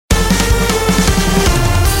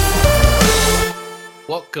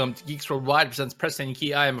Welcome to Geeks Worldwide presents Press Any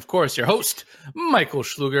Key. I am, of course, your host, Michael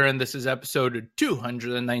Schluger, and this is episode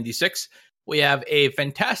 296. We have a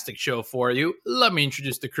fantastic show for you. Let me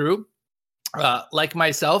introduce the crew. Like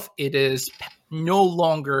myself, it is no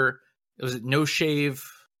longer, was it No Shave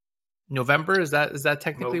November? Is that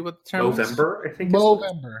technically what the term is? November, I think.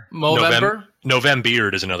 Movember?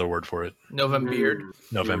 Novembeard is another word for it. Novembeard.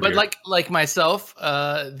 November. But like myself,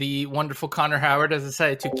 the wonderful Connor Howard has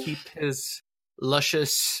decided to keep his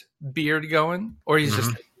luscious beard going, or he's just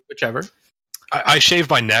whichever. I shaved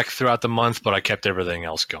my neck throughout the month, but I kept everything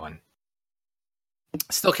else going.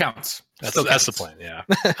 Still counts. That's the plan, yeah.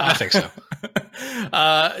 I think so.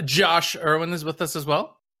 Josh Irwin is with us as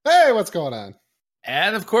well. Hey, what's going on?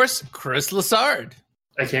 And, of course, Chris Lassard.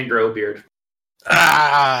 I can't grow a beard.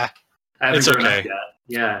 I haven't it's grown okay. up yet.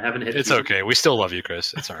 Yeah, I haven't hit It's puberty. okay. We still love you,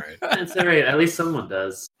 Chris. It's all right. It's all right. At least someone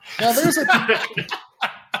does. Now,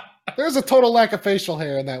 there's a total lack of facial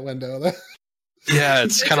hair in that window. Yeah,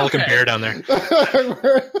 it's kind of okay. looking bear down there.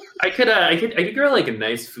 I could grow like a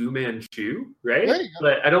nice Fu Manchu, right? There you go.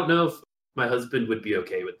 But I don't know if my husband would be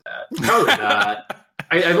okay with that. Probably not.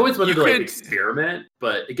 I've always wanted to like experiment,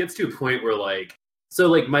 but it gets to a point where like, so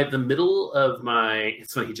like the middle of my,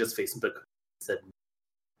 it's funny, he just Facebook said,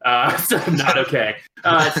 so I'm not okay.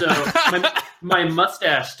 So my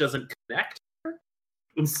mustache doesn't connect,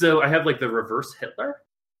 and so I have like the reverse Hitler.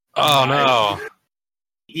 Oh, no.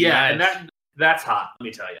 Yeah, Nice. and that's hot. Let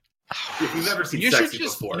me tell you. If you've never seen sexy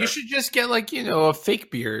before, You should just get like, a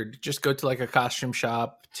fake beard. Just go to like a costume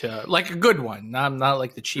shop to like a good one, not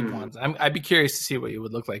like the cheap ones. I'd be curious to see what you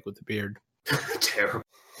would look like with the beard. terrible.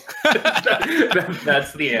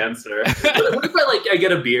 That's the answer. What if I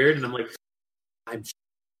get a beard and I'm like,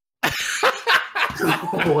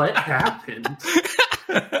 what happened?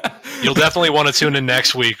 You'll definitely want to tune in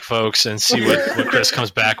next week, folks, and see what Chris comes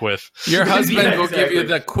back with. Your husband Yeah, will give you exactly.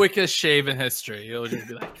 the quickest shave in history. He'll just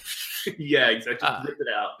be like, Yeah, exactly. Rip it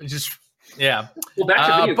out. yeah. Well, back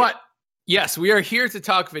to video But yes, we are here to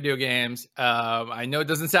talk video games. I know it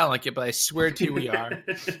doesn't sound like it, but I swear to you we are.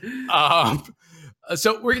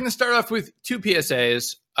 So we're going to start off with two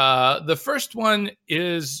PSAs. The first one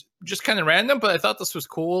is just kind of random, but I thought this was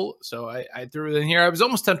cool, so I threw it in here. I was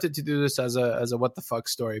almost tempted to do this as a what the fuck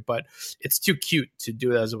story, but it's too cute to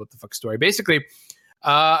do it as a what the fuck story. Basically,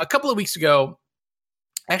 a couple of weeks ago,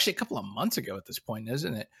 actually a couple of months ago at this point,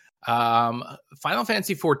 isn't it? Final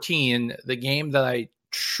Fantasy XIV, the game that I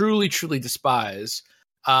truly despise,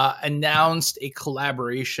 announced a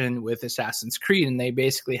collaboration with Assassin's Creed, and they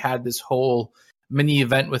basically had this whole mini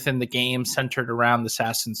event within the game centered around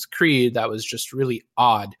Assassin's Creed that was just really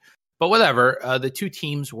odd. But whatever, the two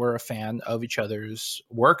teams were a fan of each other's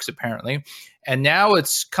works apparently, and now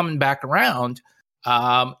it's coming back around.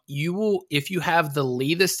 You will, if you have the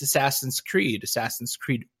latest Assassin's Creed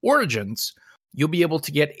Origins, you'll be able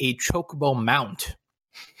to get a Chocobo mount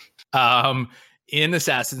in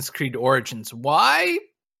Assassin's Creed Origins. Why?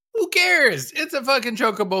 Who cares? It's a fucking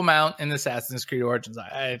Chocobo mount in Assassin's Creed Origins.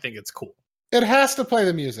 I think it's cool. It has to play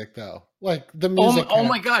the music, though. Like, the music. Oh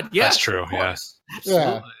my god, yes. That's true, Yes. Absolutely.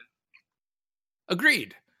 Yeah.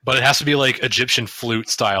 Agreed. But it has to be like Egyptian flute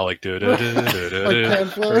style, like Like pan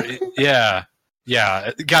flute? Yeah.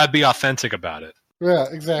 It gotta be authentic about it. Yeah,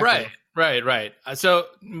 exactly. Right. So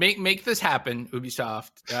make this happen,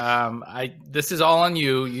 Ubisoft. This is all on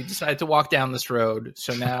you. You decided to walk down this road,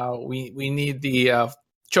 so now we need the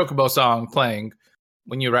Chocobo song playing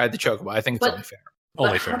when you ride the Chocobo. I think it's only fair.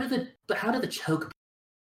 Only fair. How did the chocobo?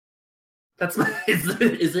 That's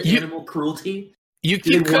is it animal cruelty? You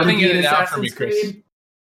keep cutting it out for me, Chris.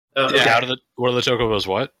 Oh, okay. Yeah, what are the chocobos?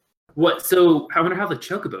 What? So I wonder how the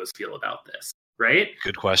chocobos feel about this, right?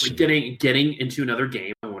 Good question. Like getting into another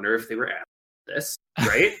game. I wonder if they were asked this,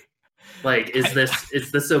 right? Like, is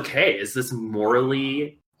this okay? Is this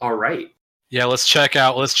morally all right? Yeah, let's check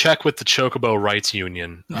with the Chocobo Rights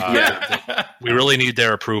Union. We really need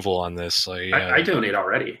their approval on this. Like, I donate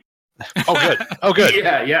already. Oh, good.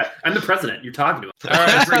 Yeah. I'm the president. You're talking to him. All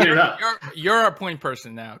right, Bringing it up. You're our point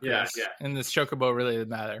person now, Chris, Yeah. in this Chocobo related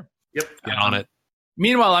matter. Yep. Get on it.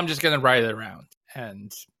 Meanwhile, I'm just gonna ride it around,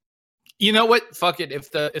 and you know what? Fuck it.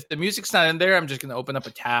 If the music's not in there, I'm just gonna open up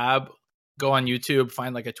a tab, go on YouTube,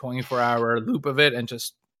 find like a 24-hour loop of it, and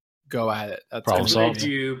just go at it. That's Problem What solved. I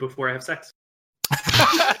do before I have sex.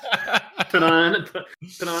 Put on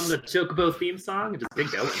the Chocobo theme song and just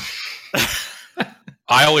get going.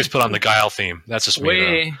 I always put on the Guile theme. That's just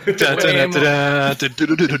me.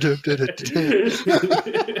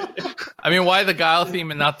 I mean, why the Guile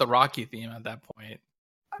theme and not the Rocky theme at that point?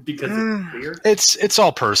 Because it's weird. It's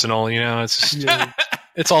all personal, you know. It's just,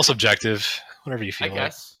 it's all subjective. Whatever you feel.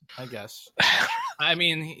 I guess. I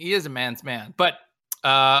mean, he is a man's man. But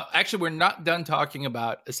actually, we're not done talking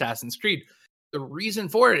about Assassin's Creed. The reason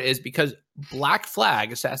for it is because Black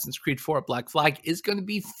Flag, Assassin's Creed 4 Black Flag, is going to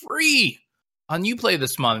be free on Uplay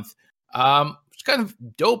this month. It's kind of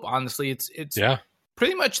dope, honestly. It's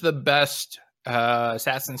pretty much the best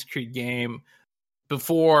Assassin's Creed game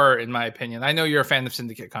before, in my opinion. I know you're a fan of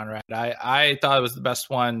Syndicate, Conrad. I thought it was the best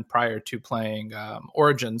one prior to playing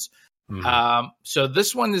Origins. Mm-hmm. So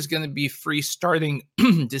this one is going to be free starting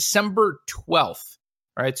December 12th.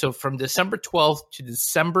 All right, so from December 12th to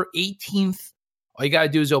December 18th, all you got to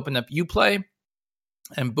do is open up Uplay,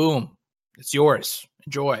 and boom, it's yours.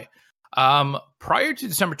 Enjoy. Prior to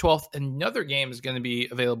December 12th, another game is going to be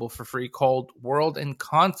available for free called World in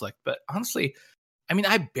Conflict. But honestly, I mean,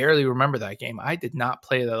 I barely remember that game. I did not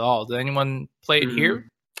play it at all. Did anyone play it here?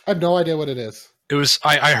 I have no idea what it is. It was.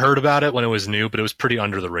 I heard about it when it was new, but it was pretty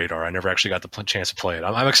under the radar. I never actually got the chance to play it.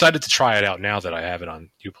 I'm excited to try it out now that I have it on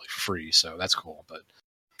Uplay for free, so that's cool. But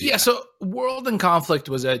yeah, so World in Conflict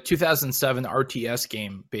was a 2007 RTS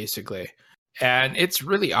game, basically. And it's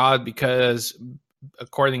really odd because,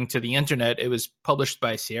 according to the internet, it was published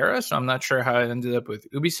by Sierra, so I'm not sure how it ended up with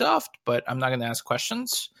Ubisoft, but I'm not going to ask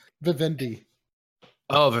questions. Vivendi.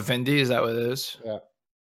 Oh, Vivendi, is that what it is? Yeah.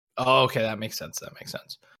 Oh, okay, that makes sense.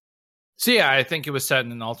 So yeah, I think it was set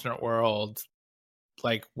in an alternate world,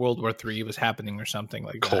 like World War III was happening or something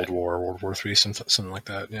like Cold War, World War III, something like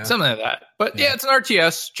that. Yeah, something like that. But yeah, it's an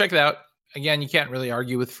RTS. Check it out. Again, you can't really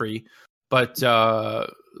argue with free, but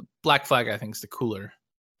Black Flag, I think, is the cooler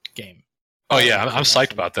game. Oh yeah, I'm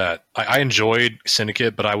psyched about that. I enjoyed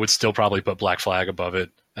Syndicate, but I would still probably put Black Flag above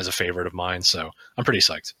it as a favorite of mine. So I'm pretty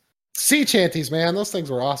psyched. Sea shanties, man, those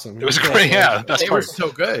things were awesome. It was great. Yeah, they were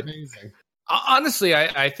so good. Amazing. Honestly,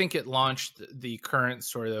 I think it launched the current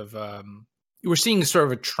sort of. We're seeing sort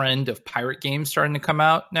of a trend of pirate games starting to come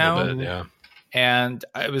out now. Bit, yeah. And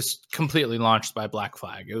it was completely launched by Black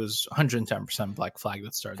Flag. It was 110% Black Flag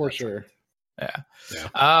that started. For sure.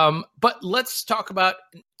 Yeah. But let's talk about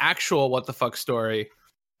an actual what the fuck story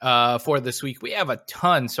for this week. We have a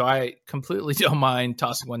ton, so I completely don't mind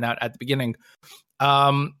tossing one out at the beginning.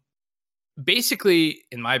 Basically,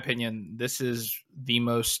 in my opinion, this is the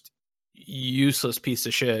most useless piece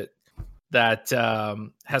of shit that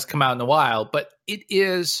has come out in a while, but it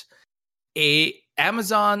is a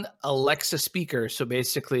Amazon Alexa speaker. So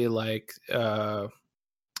basically, like, not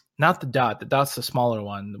the Dot. The Dot's the smaller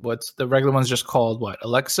one. What's the regular one's just called? What,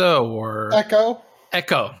 Alexa or Echo?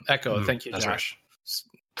 Echo. Thank you, Josh.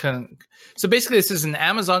 Right. So basically, this is an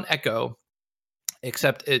Amazon Echo,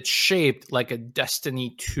 except it's shaped like a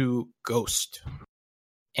Destiny 2 ghost.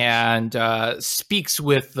 And speaks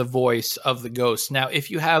with the voice of the ghost. Now, if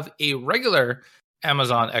you have a regular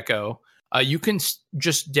Amazon Echo, you can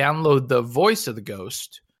just download the voice of the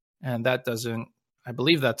ghost, and that doesn't, I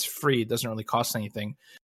believe that's free. It doesn't really cost anything.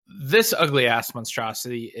 This ugly ass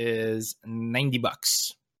monstrosity is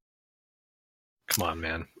 $90. Come on,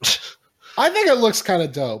 man. I think it looks kind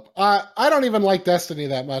of dope. I don't even like Destiny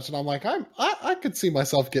that much, and I'm like, I could see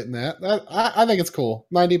myself getting that. I think it's cool.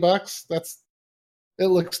 $90. It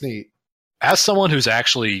looks neat. As someone who's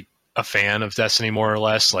actually a fan of Destiny, more or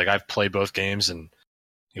less, like I've played both games and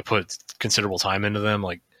you put considerable time into them.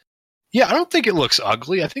 Like, yeah, I don't think it looks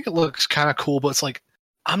ugly. I think it looks kind of cool, but it's like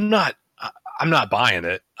I'm not buying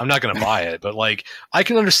it. I'm not going to buy it. But like, I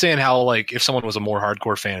can understand how, like, if someone was a more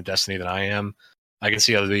hardcore fan of Destiny than I am, I can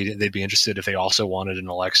see how they'd be interested if they also wanted an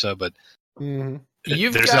Alexa. But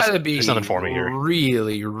you've got to be there's nothing for me here.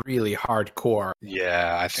 Really, really hardcore.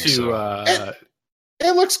 Yeah, I think so.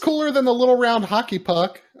 It looks cooler than the little round hockey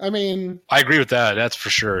puck. I mean, I agree with that. That's for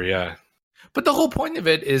sure. Yeah. But the whole point of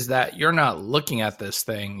it is that you're not looking at this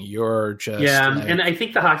thing. You're just and I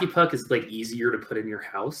think the hockey puck is like easier to put in your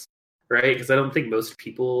house, right? Because I don't think most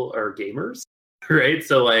people are gamers, right?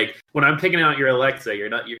 So like when I'm picking out your Alexa, you're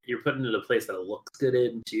putting it in a place that it looks good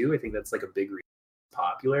in too. I think that's like a big reason it's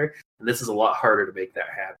popular, and this is a lot harder to make that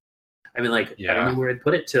happen. I mean, like I don't know where I'd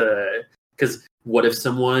put it to. Because what if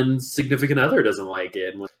someone's significant other doesn't like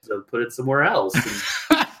it and wants to put it somewhere else?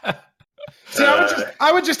 See,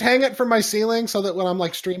 I would just hang it from my ceiling so that when I'm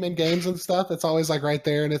like streaming games and stuff, it's always like right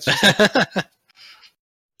there, and it's just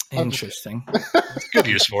interesting. Good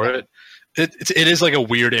use for it. It is like a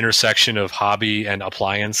weird intersection of hobby and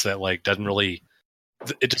appliance that like doesn't really.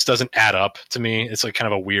 It just doesn't add up to me. It's like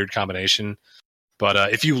kind of a weird combination.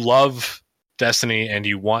 But if you love Destiny and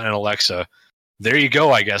you want an Alexa, there you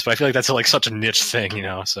go, I guess. But I feel like that's like such a niche thing, you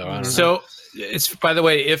know. So I don't know. It's, by the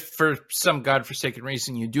way, if for some godforsaken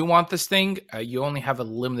reason you do want this thing, you only have a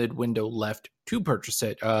limited window left to purchase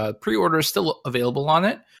it. Pre-order is still available on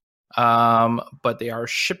it. but they are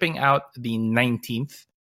shipping out the 19th.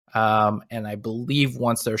 And I believe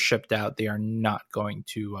once they're shipped out, they are not going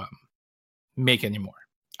to make any more.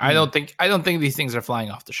 I don't think these things are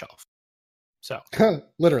flying off the shelf. So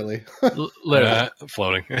literally, literally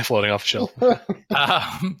floating off the shelf.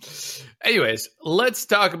 Anyways, let's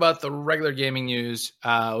talk about the regular gaming news.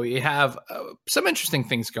 We have some interesting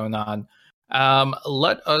things going on.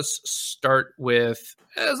 Let us start with,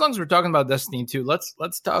 as long as we're talking about Destiny 2,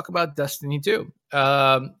 let's talk about Destiny 2.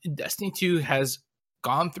 Destiny 2 has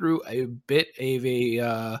gone through a bit of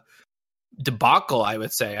a debacle, I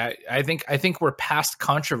would say. I think we're past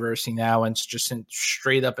controversy now, and it's just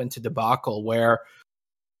straight up into debacle, where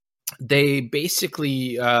they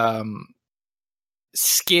basically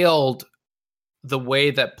scaled the way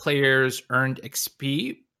that players earned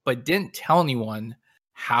XP, but didn't tell anyone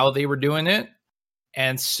how they were doing it.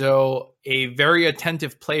 And so a very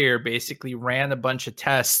attentive player basically ran a bunch of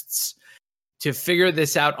tests to figure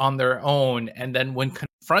this out on their own, and then when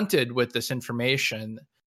confronted with this information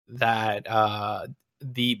that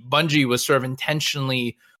the Bungie was sort of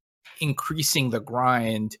intentionally increasing the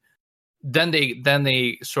grind, then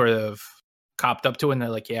they sort of copped up to it, and they're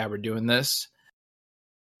like, yeah, we're doing this.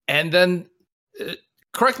 And then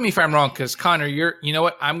correct me if I'm wrong, because Connor, you know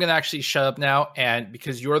what, I'm gonna actually shut up now, and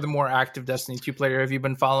because you're the more active Destiny 2 player, have you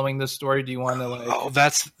been following this story? Do you want to like? Oh,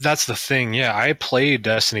 that's the thing. Yeah, I played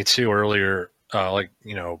Destiny 2 earlier, a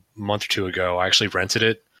month or two ago. I actually rented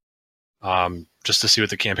it just to see what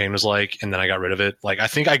the campaign was like, and then I got rid of it. Like I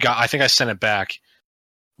think I sent it back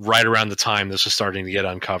right around the time this was starting to get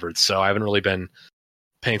uncovered. So I haven't really been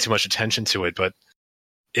paying too much attention to it, but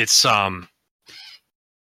it's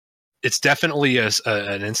definitely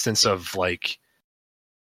an instance of like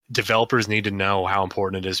developers need to know how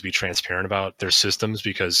important it is to be transparent about their systems,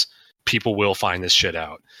 because people will find this shit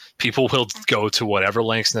out. People will go to whatever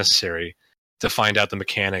lengths necessary to find out the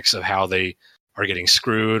mechanics of how they are getting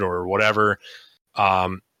screwed or whatever.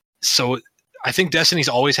 So I think Destiny's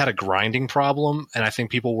always had a grinding problem, and I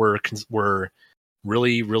think people were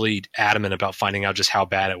really, really adamant about finding out just how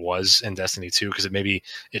bad it was in Destiny 2, because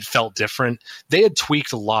it felt different. They had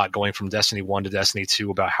tweaked a lot going from Destiny 1 to Destiny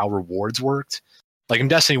 2 about how rewards worked. Like in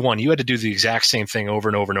Destiny 1, you had to do the exact same thing over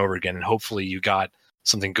and over and over again, and hopefully you got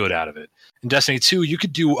something good out of it. In Destiny 2, you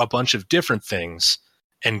could do a bunch of different things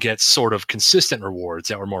and get sort of consistent rewards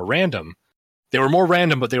that were more random. They were more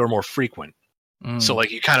random, but they were more frequent. So like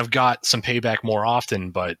you kind of got some payback more often,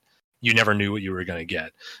 but you never knew what you were going to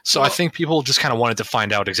get. So I think people just kind of wanted to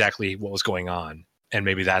find out exactly what was going on, and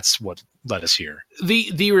maybe that's what led us here.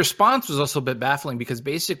 The response was also a bit baffling, because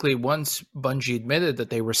basically once Bungie admitted that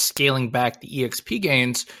they were scaling back the EXP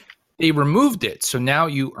gains, they removed it. So now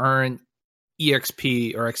you earn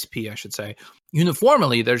EXP, or XP, I should say,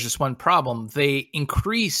 uniformly. There's just one problem. They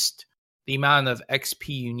increased the amount of XP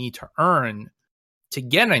you need to earn to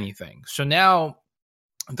get anything. So now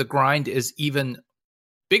the grind is even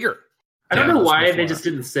bigger. I don't know why they just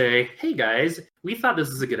didn't say, hey guys, we thought this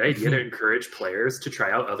was a good idea to encourage players to try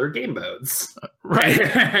out other game modes. Right.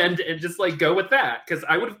 and just like go with that, because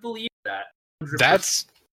I would have believed that. 100%.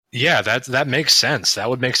 That makes sense. That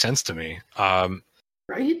would make sense to me.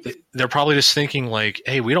 Right? They're probably just thinking like,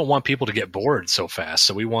 hey, we don't want people to get bored so fast,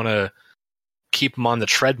 so we want to keep them on the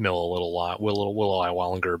treadmill a little while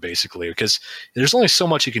longer, basically, because there's only so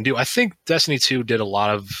much you can do. I think Destiny 2 had a lot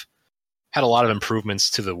of improvements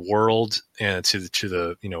to the world and to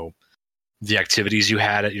the the activities you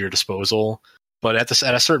had at your disposal. But at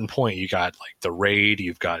a certain point, you got like the raid,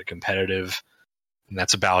 you've got competitive, and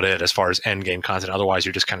that's about it as far as end game content. Otherwise,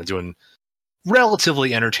 you're just kind of doing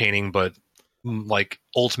relatively entertaining, but like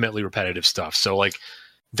ultimately repetitive stuff. So like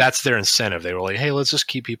that's their incentive. They were like, hey, let's just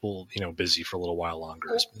keep people busy for a a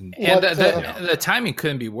longer. And the timing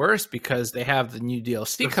couldn't be worse, because they have the new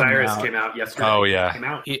DLC coming Osiris out. came out yesterday. Oh yeah, Came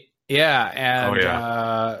out. Yeah,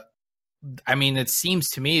 and I mean, it seems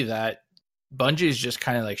to me that Bungie is just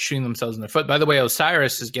kind of like shooting themselves in the foot. By the way,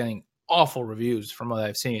 Osiris is getting awful reviews from what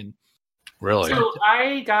I've seen. Really? So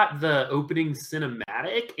I got the opening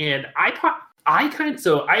cinematic, and I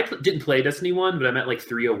didn't play Destiny 1, but I'm at like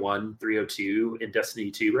 301, 302 in Destiny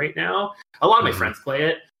 2 right now. A lot of my friends play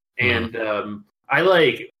it, and I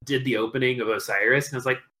like did the opening of Osiris, and I was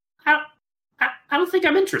like, I don't think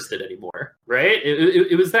I'm interested anymore, right?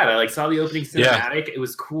 It was that. I like saw the opening cinematic. Yeah. It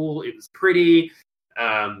was cool. It was pretty.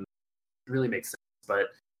 It really makes sense. But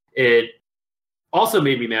it also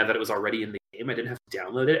made me mad that it was already in the game. I didn't have to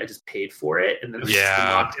download it. I just paid for it, and then it was just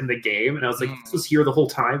unlocked in the game. And I was like, this was here the whole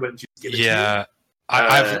time. Why didn't you give it to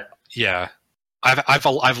me?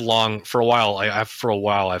 I've long for a while.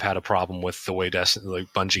 I've had a problem with the way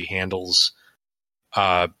Bungie handles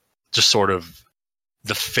just sort of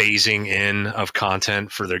the phasing in of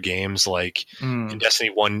content for their games. Like in Destiny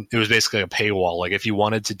 1, it was basically a paywall. Like if you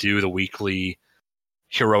wanted to do the weekly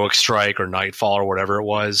Heroic Strike or Nightfall or whatever it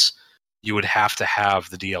was, you would have to have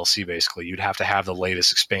the DLC. Basically, you'd have to have the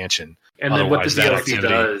latest expansion. And then what the DLC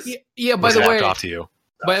does, by the way, off to you.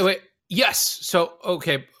 By the way, yes. So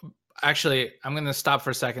okay, actually, I'm going to stop for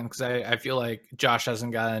a second because I feel like Josh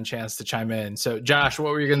hasn't gotten a chance to chime in. So, Josh,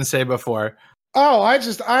 what were you going to say before? Oh, I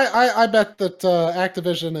bet that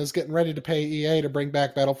Activision is getting ready to pay EA to bring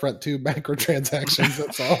back Battlefront 2 microtransactions.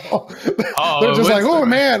 That's all. They're just like, oh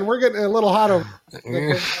man, we're getting a little hot over.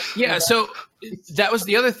 Yeah, so that was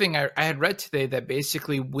the other thing I had read today, that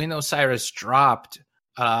basically when Osiris dropped,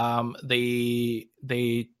 they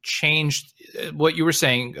changed what you were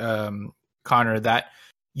saying, Connor, that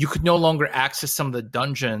you could no longer access some of the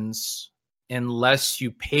dungeons unless you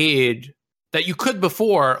paid. That you could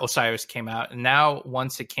before Osiris came out, and now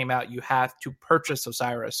once it came out, you have to purchase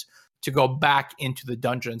Osiris to go back into the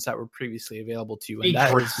dungeons that were previously available to you. And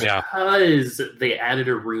because they added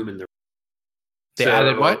a room in the. They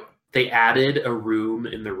added what? They added a room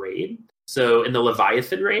in the raid. So in the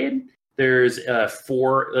Leviathan raid, there's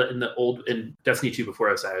 4 in Destiny 2 before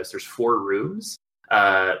Osiris. There's 4 rooms.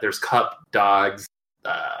 There's cup, dogs.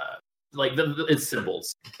 It's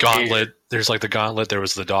symbols. Gauntlet. There's like the gauntlet. There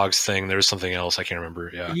was the dogs thing. There was something else. I can't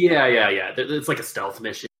remember. Yeah. It's like a stealth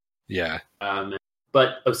mission. Yeah.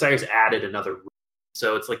 But Osiris added another room.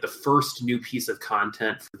 So it's like the first new piece of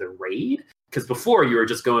content for the raid. Because before you were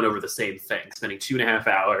just going over the same thing, spending 2.5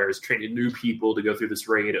 hours training new people to go through this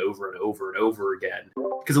raid over and over and over again.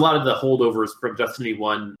 Because a lot of the holdovers from Destiny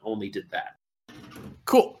 1 only did that.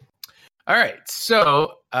 Cool. All right.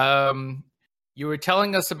 So, you were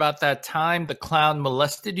telling us about that time the clown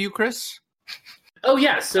molested you, Chris? Oh,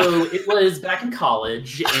 yeah. So it was back in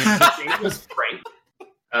college, and his name was Frank.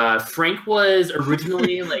 Frank was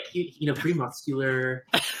originally pretty muscular.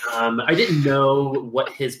 I didn't know what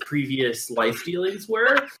his previous life dealings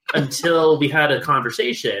were until we had a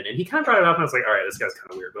conversation, and he kind of brought it up, and I was like, all right, this guy's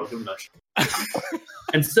kind of weird, but I'll give him a shot.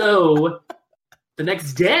 And so the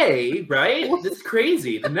next day, right? This is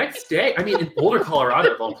crazy. The next day, I mean, in Boulder,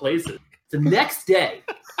 Colorado, of all places. The next day,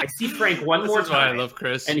 I see Frank one more time. I love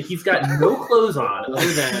Chris. And he's got no clothes on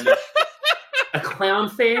other than a clown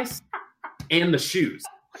face and the shoes,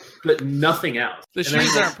 but nothing else. The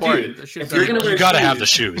shoes are important. You got to have the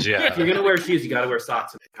shoes, yeah. If you're going to wear shoes, you got to wear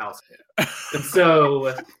socks in the house. And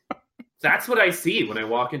so that's what I see when I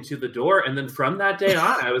walk into the door. And then from that day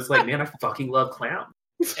on, I was like, man, I fucking love clowns.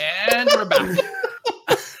 And we're back.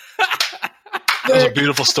 That was a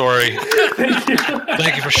beautiful story.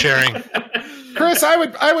 Thank you for sharing. Chris, I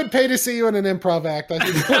would pay to see you in an improv act. I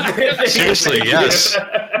think. Seriously, yes.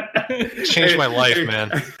 Changed my life,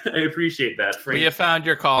 man. I appreciate that. You found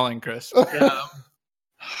your calling, Chris.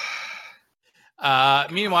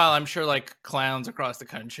 Meanwhile, I'm sure like clowns across the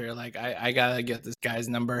country are like, I gotta get this guy's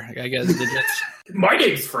number. I gotta get his digits. My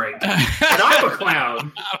name's Frank, and I'm a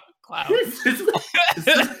clown. Is this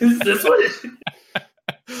what?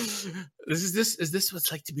 Is this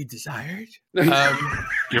what's like to be desired?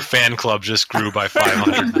 Your fan club just grew by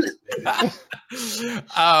 500.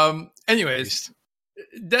 Anyways,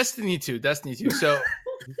 Destiny 2. So,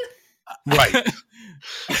 right,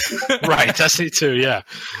 Destiny 2. Yeah,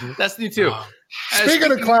 Destiny 2.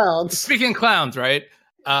 Speaking of clowns, right?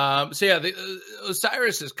 So yeah,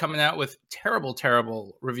 Osiris is coming out with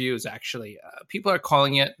terrible reviews. Actually, people are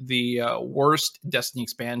calling it the worst Destiny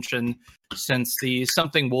expansion since the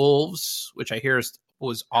Something Wolves, which I hear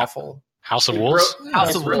was awful. House of Wolves.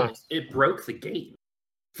 House of Wolves. It broke the game.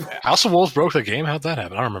 House of Wolves broke the game. How'd that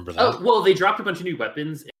happen? I don't remember that. Oh, well, they dropped a bunch of new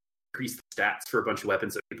weapons and increased the stats for a bunch of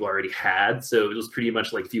weapons that people already had. So it was pretty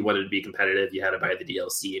much like if you wanted to be competitive, you had to buy the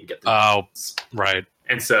DLC and get the. Oh, right.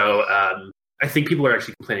 And so. I think people are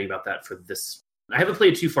actually complaining about that for this. I haven't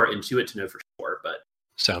played too far into it to know for sure, but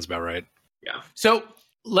sounds about right. Yeah. So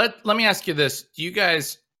let me ask you this: do you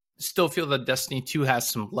guys still feel that Destiny 2 has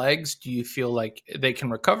some legs? Do you feel like they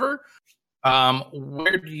can recover?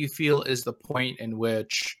 Where do you feel is the point in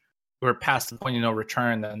which we're past the point of no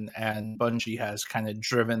return, and Bungie has kind of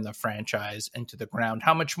driven the franchise into the ground?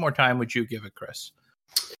 How much more time would you give it, Chris?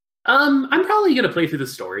 I'm probably going to play through the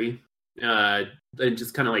story. And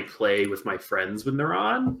just kind of like play with my friends when they're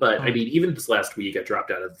on. But I mean, even this last week, I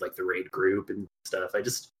dropped out of like the raid group and stuff. I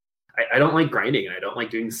don't like grinding, and I don't like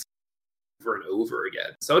doing this over and over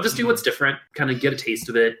again. So I'll just do what's different, kind of get a taste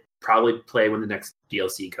of it. Probably play when the next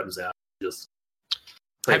DLC comes out. Just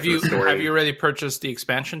have you already purchased the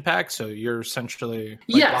expansion pack? So you're essentially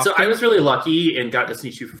So I was really lucky and got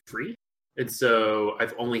Destiny 2 for free, and so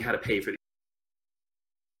I've only had to pay for the.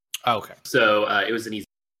 Oh, okay. So it was an easy.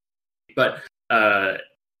 But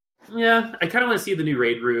yeah, I kind of want to see the new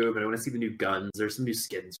raid room, and I want to see the new guns. There's some new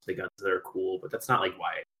skins for the guns that are cool, but that's not like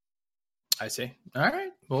why. I see. All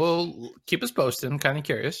right. Well, keep us posted. I'm kind of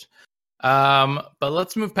curious. But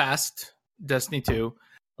let's move past Destiny 2.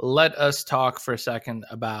 Let us talk for a second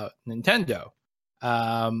about Nintendo.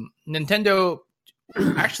 Nintendo,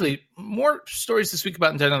 actually, more stories this week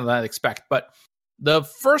about Nintendo than I'd expect. But the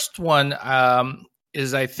first one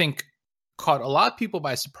is, I think, caught a lot of people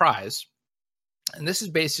by surprise. And this is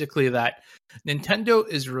basically that Nintendo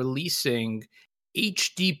is releasing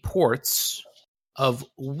HD ports of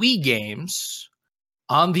Wii games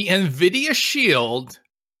on the NVIDIA Shield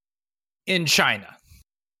in China.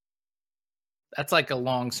 That's like a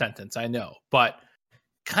long sentence, I know, but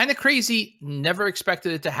kind of crazy. Never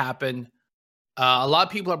expected it to happen. A lot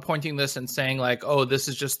of people are pointing this and saying like, oh, this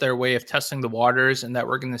is just their way of testing the waters and that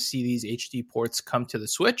we're going to see these HD ports come to the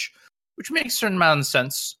Switch, which makes a certain amount of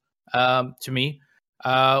sense to me.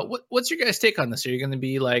 What's your guys' take on this? Are you going to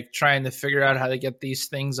be like trying to figure out how to get these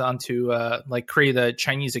things onto like create a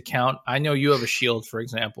Chinese account? I know you have a Shield, for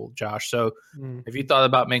example, Josh. So have you thought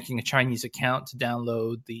about making a Chinese account to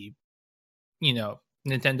download the,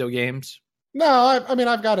 Nintendo games? No, I mean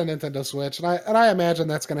I've got a Nintendo Switch, and I imagine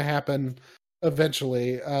that's going to happen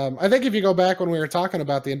eventually. I think if you go back when we were talking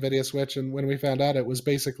about the NVIDIA Switch and when we found out it was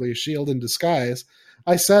basically a Shield in disguise,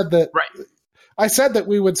 I said that. Right. I said that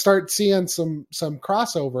we would start seeing some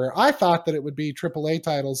crossover. I thought that it would be AAA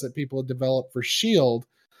titles that people had developed for Shield,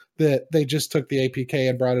 that they just took the APK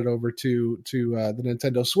and brought it over to the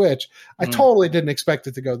Nintendo Switch. I totally didn't expect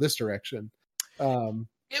it to go this direction. A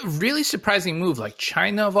really surprising move, like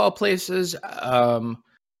China of all places.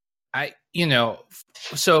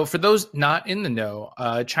 So for those not in the know,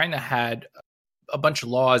 China had a bunch of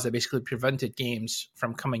laws that basically prevented games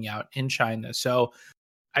from coming out in China. So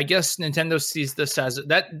I guess Nintendo sees this as,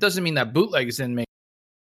 that doesn't mean that bootlegs didn't make,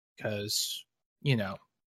 because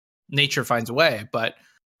nature finds a way. But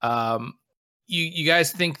you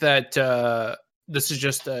guys think that this is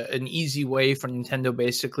just an easy way for Nintendo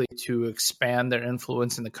basically to expand their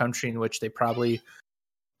influence in the country in which they probably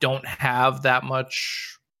don't have that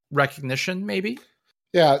much recognition? Maybe.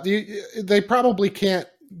 Yeah, they probably can't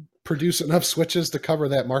produce enough Switches to cover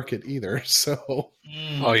that market either. So.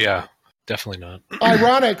 Oh yeah. Definitely not.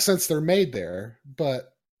 Ironic since they're made there,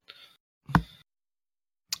 but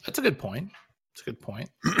that's a good point.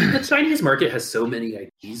 The Chinese market has so many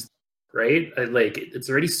IPs, right? It's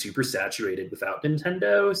already super saturated without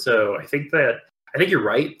Nintendo. So I think you're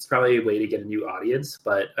right. It's probably a way to get a new audience,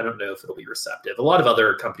 but I don't know if it'll be receptive. A lot of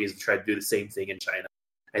other companies have tried to do the same thing in China.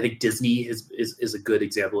 I think Disney is a good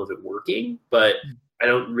example of it working, but I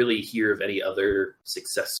don't really hear of any other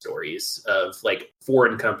success stories of like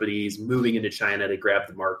foreign companies moving into China to grab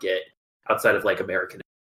the market outside of like American,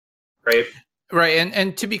 right? Right.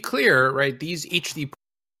 And to be clear, right, these HD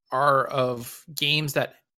are of games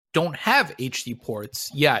that don't have HD ports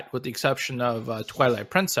yet, with the exception of Twilight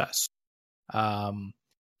Princess. Punch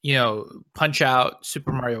Out,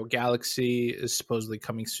 Super Mario Galaxy is supposedly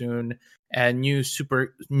coming soon, and new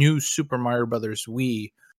Super Mario Brothers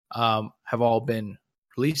Wii have all been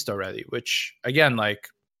released already, which again, like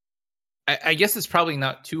I guess it's probably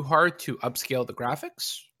not too hard to upscale the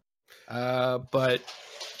graphics, but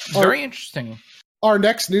very interesting. Our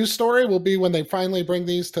next news story will be when they finally bring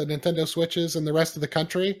these to Nintendo Switches in the rest of the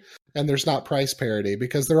country, and there's not price parity,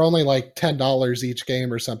 because they're only like $10 each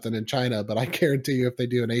game or something in China, but I guarantee you if they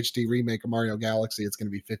do an HD remake of Mario Galaxy, it's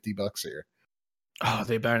going to be $50 here. Oh,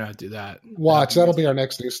 they better not do that. Watch, that'll be our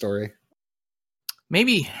next news story.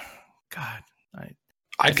 Maybe, God,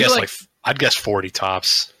 I'd guess 40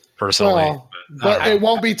 tops personally. Well, but it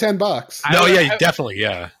won't be $10. Definitely,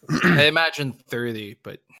 yeah. I imagine 30,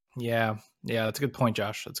 but yeah, that's a good point,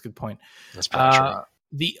 Josh. That's a good point. That's probably true.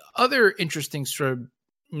 The other interesting sort of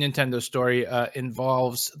Nintendo story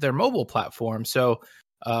involves their mobile platform. So,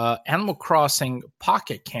 Animal Crossing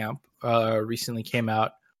Pocket Camp recently came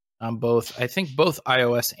out on both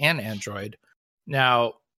iOS and Android.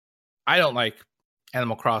 Now, I don't like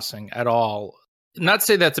Animal Crossing at all. Not to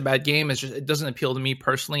say that's a bad game. It's just it doesn't appeal to me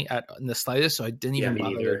personally in the slightest. So I didn't even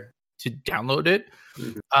bother to download it.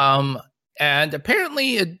 Mm-hmm. And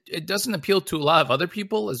apparently it doesn't appeal to a lot of other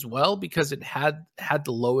people as well, because it had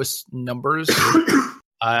the lowest numbers,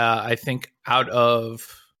 I think, out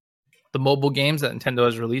of the mobile games that Nintendo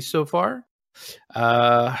has released so far.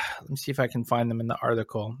 Let me see if I can find them in the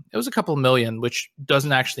article. It was a couple million, which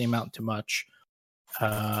doesn't actually amount to much.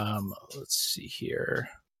 Let's see here.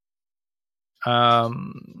 So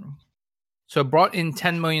it brought in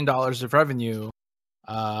 $10 million of revenue,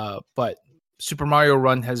 but Super Mario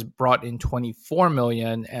Run has brought in 24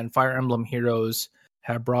 million, and Fire Emblem Heroes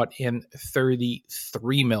have brought in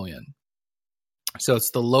 33 million. So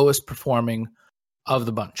it's the lowest performing of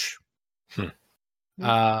the bunch. And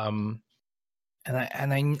I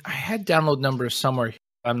had download numbers somewhere.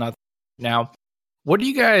 I'm not now. What do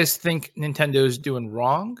you guys think Nintendo is doing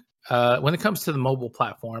wrong when it comes to the mobile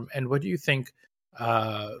platform, and what do you think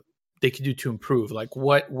they could do to improve? Like,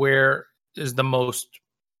 where is the most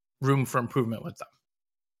room for improvement with them?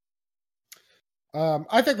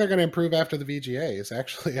 I think they're going to improve after the VGAs.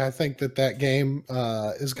 Actually, I think that game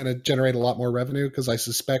is going to generate a lot more revenue because I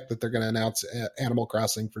suspect that they're going to announce Animal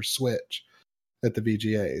Crossing for Switch at the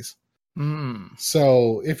VGAs.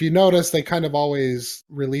 So if you notice, they kind of always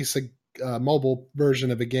release a mobile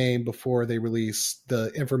version of a game before they release the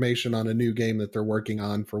information on a new game that they're working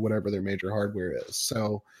on for whatever their major hardware is.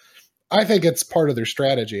 So I think it's part of their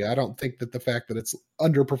strategy. I don't think that the fact that it's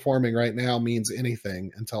underperforming right now means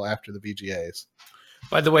anything until after the VGAs.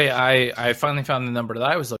 By the way, I finally found the number that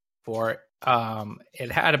I was looking for.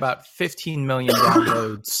 It had about 15 million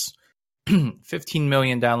downloads, 15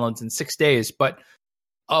 million downloads in 6 days. But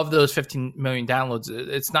of those 15 million downloads,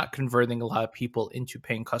 it's not converting a lot of people into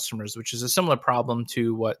paying customers, which is a similar problem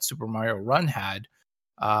to what Super Mario Run had,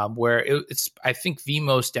 where it's, I think, the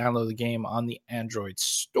most downloaded game on the Android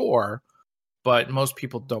store, but most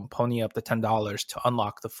people don't pony up the $10 to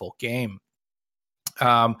unlock the full game.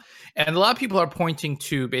 And a lot of people are pointing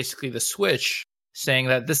to basically the Switch, saying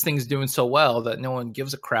that this thing's doing so well that no one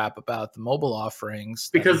gives a crap about the mobile offerings.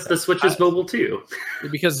 Because the Switch is mobile too.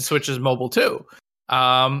 Because the Switch is mobile too.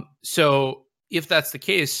 So if that's the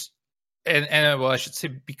case, and well, I should say,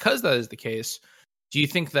 because that is the case, do you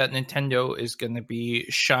think that Nintendo is going to be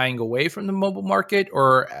shying away from the mobile market,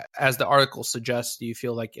 or, as the article suggests, do you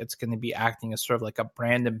feel like it's going to be acting as sort of like a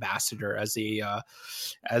brand ambassador, as a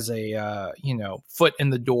foot in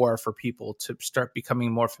the door for people to start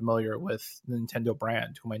becoming more familiar with the Nintendo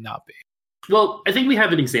brand who might not be? Well, I think we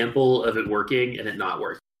have an example of it working and it not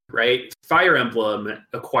working, right? Fire Emblem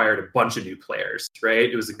acquired a bunch of new players, right?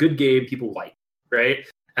 It was a good game, people liked it, right?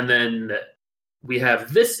 And then we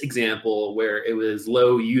have this example where it was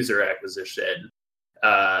low user acquisition.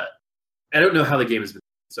 I don't know how the game has been,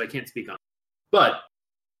 so I can't speak on it. But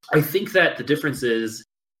I think that the difference is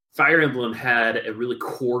Fire Emblem had a really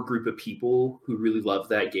core group of people who really loved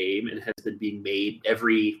that game and has been being made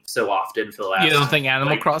every so often for the last... You don't think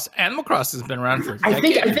Animal Cross has been around for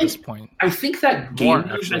decades at this point? I think that game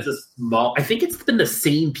has a small... I think it's been the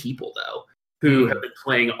same people, though, who have been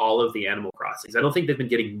playing all of the Animal Crossings. I don't think they've been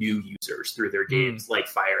getting new users through their games like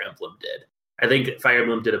Fire Emblem did. I think Fire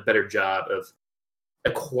Emblem did a better job of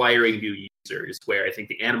acquiring new users, where I think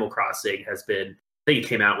the Animal Crossing has been... I think it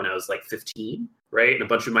came out when I was like 15, right? And a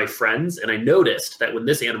bunch of my friends, and I noticed that when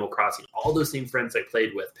this Animal Crossing, all those same friends I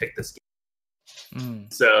played with picked this game.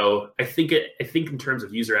 So I think in terms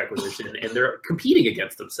of user acquisition, and they're competing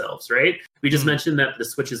against themselves, right? We just mentioned that the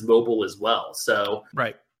Switch is mobile as well. So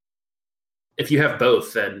right. If you have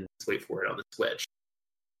both, then just wait for it on the Switch.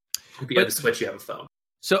 If you have a Switch, you have a phone.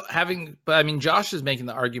 So Josh is making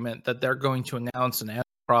the argument that they're going to announce an Animal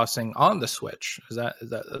Crossing on the Switch.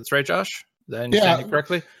 That's right, Josh? Did I understand it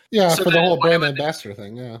correctly? Yeah, so for the whole brand ambassador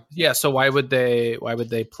thing, yeah. Yeah, so why would they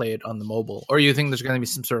play it on the mobile? Or you think there's going to be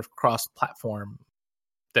some sort of cross-platform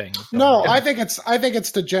thing? No, I think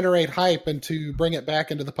it's to generate hype and to bring it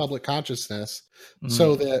back into the public consciousness,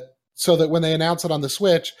 so that when they announce it on the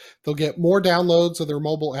Switch, they'll get more downloads of their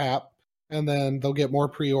mobile app, and then they'll get more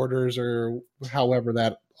pre-orders, or however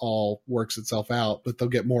that all works itself out, but they'll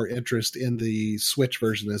get more interest in the Switch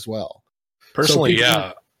version as well. Personally,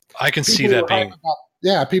 I can see that being...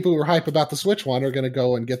 people who are hype about the Switch one are going to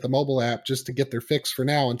go and get the mobile app just to get their fix for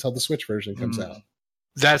now until the Switch version comes out.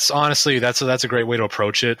 That's honestly, that's a great way to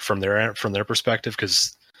approach it from their perspective,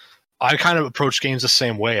 because I kind of approach games the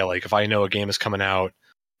same way. Like, if I know a game is coming out,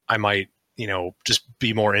 I might, just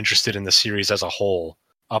be more interested in the series as a whole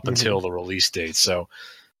up until the release date. So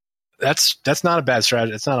that's not a bad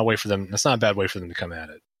strategy. It's not a way for them. That's not a bad way for them to come at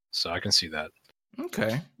it. So I can see that.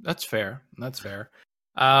 Okay, that's fair.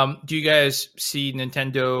 Do you guys see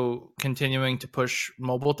Nintendo continuing to push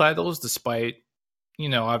mobile titles despite,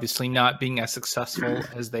 obviously not being as successful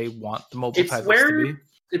as they want the mobile titles to be?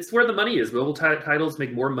 It's where the money is. Mobile titles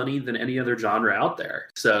make more money than any other genre out there.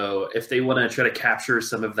 So if they want to try to capture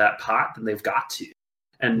some of that pot, then they've got to.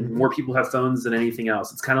 and more people have phones than anything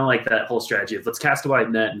else. It's kind of like that whole strategy of let's cast a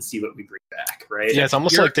wide net and see what we bring back, right? Yeah, it's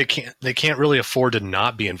almost like they can't really afford to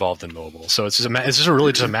not be involved in mobile. So it's just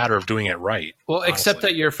really just a matter of doing it right. Well, honestly. except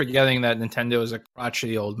that you're forgetting that Nintendo is a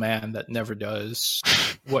crotchety old man that never does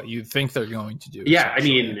what you think they're going to do. Yeah, I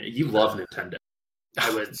mean, you love Nintendo.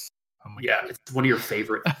 I would. Yeah, it's one of your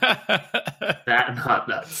favorite. That and Hot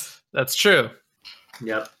Nuts. That's true.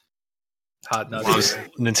 Yep. Hot Nuts. Loves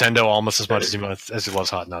Nintendo almost as much as he loves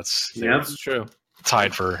Hot Nuts. Yeah, That's true.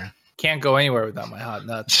 Tied for. Can't go anywhere without my Hot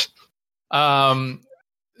Nuts.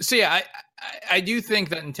 So yeah, I do think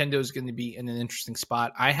that Nintendo is going to be in an interesting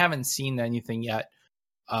spot. I haven't seen anything yet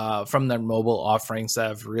from their mobile offerings that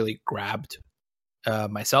have really grabbed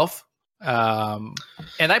myself. And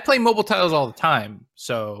I play mobile titles all the time,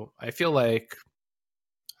 so I feel like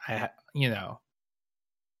I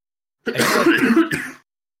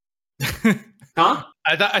Huh?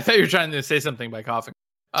 I thought you were trying to say something by coughing.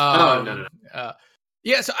 No.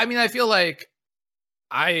 Yeah, so I mean, I feel like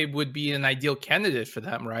I would be an ideal candidate for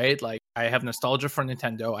them, right? Like, I have nostalgia for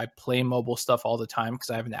Nintendo. I play mobile stuff all the time because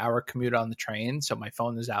I have an hour commute on the train, so my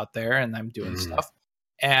phone is out there and I'm doing stuff.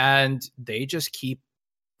 And they just keep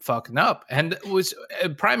fucking up. And it was a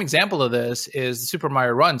prime example of this is Super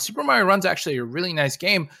Mario Run. Super Mario Run's actually a really nice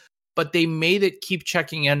game, but they made it keep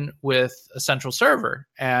checking in with a central server.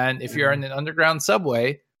 And if you're in an underground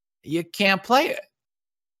subway, you can't play it.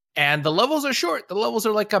 And the levels are short. The levels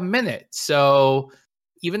are like a minute. So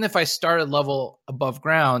even if I start a level above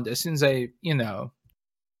ground, as soon as I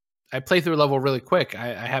play through a level really quick,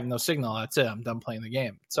 I have no signal. That's it. I'm done playing the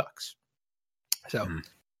game. It sucks. So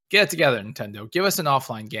get it together, Nintendo. Give us an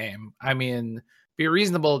offline game. I mean, be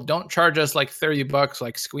reasonable. Don't charge us like $30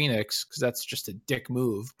 like Squeenix, because that's just a dick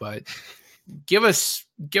move. But give us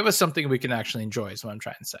something we can actually enjoy is what I'm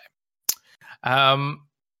trying to say.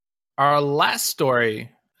 Our last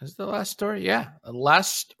story is the last story. Yeah, the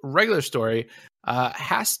last regular story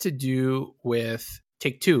has to do with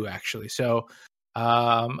Take-Two, actually. So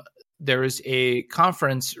there was a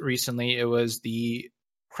conference recently. It was the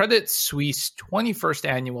Credit Suisse 21st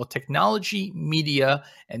Annual Technology, Media,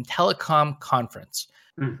 and Telecom Conference.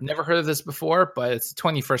 Never heard of this before, but it's the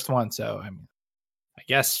 21st one, so I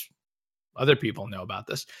guess other people know about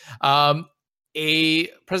this. A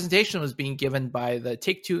presentation was being given by the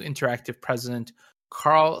Take-Two Interactive president,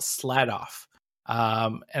 Karl Slatoff.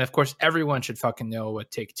 And of course, everyone should fucking know what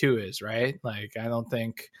Take-Two is, right? Like, I don't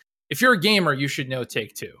think... If you're a gamer, you should know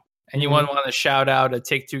Take-Two. Anyone want to shout out a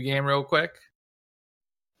Take-Two game real quick?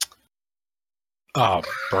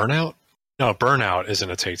 Burnout? No, Burnout isn't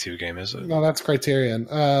a Take-Two game, is it? No, that's Criterion.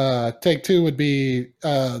 Take-Two would be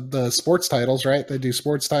the sports titles, right? They do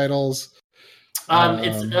sports titles.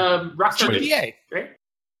 It's Rockstar EA, right?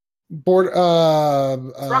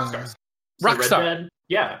 Rockstar. Rockstar.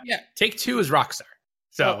 Yeah. Take-Two is Rockstar.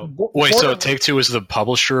 So wait, so Take-Two is the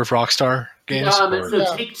publisher of Rockstar games?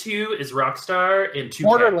 Take-Two is Rockstar and 2K.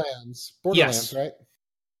 Borderlands, yes. Right?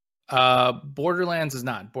 Borderlands is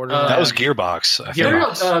not. Borderlands. That was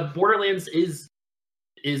Gearbox. Borderlands is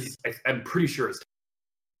I'm pretty sure it's.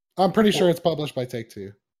 I'm pretty sure it's published by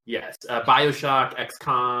Take-Two. Yes, BioShock,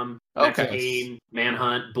 XCOM, Game,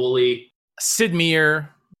 Manhunt, Bully, Sid Meier,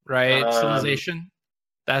 right? Civilization.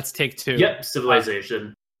 That's Take-Two. Yep,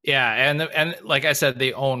 Civilization. Yeah, and like I said,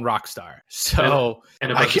 they own Rockstar. So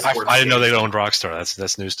and I didn't know they owned Rockstar.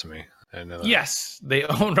 That's news to me. I didn't know that. Yes, they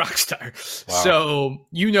own Rockstar. Wow. So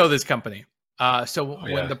you know this company.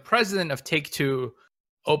 When the president of Take-Two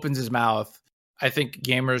opens his mouth, I think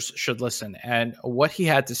gamers should listen. And what he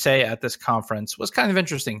had to say at this conference was kind of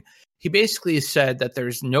interesting. He basically said that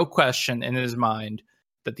there's no question in his mind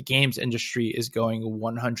that the games industry is going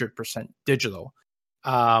 100% digital,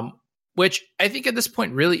 which I think at this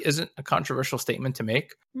point really isn't a controversial statement to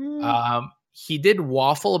make. He did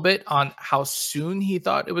waffle a bit on how soon he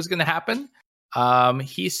thought it was going to happen.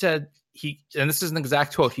 He said, and this is an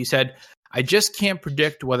exact quote, he said, "I just can't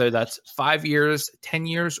predict whether that's 5 years, 10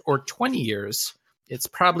 years, or 20 years. It's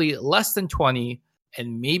probably less than 20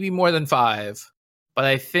 and maybe more than 5, but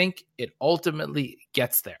I think it ultimately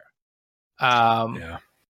gets there."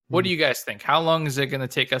 What do you guys think? How long is it going to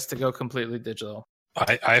take us to go completely digital?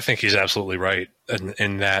 I think he's absolutely right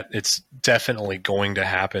in that it's definitely going to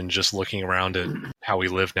happen. Just looking around at how we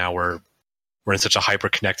live now, where we're in such a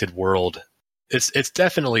hyper-connected world, it's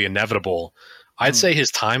definitely inevitable. I'd say his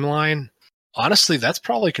timeline, honestly, that's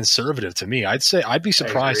probably conservative to me. I'd be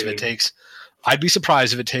surprised if it takes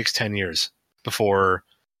 10 years before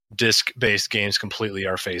disc-based games completely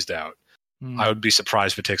are phased out. I would be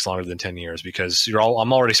surprised if it takes longer than 10 years because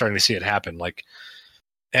I'm already starting to see it happen.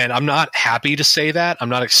 And I'm not happy to say that. I'm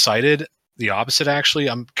not excited. the opposite, actually.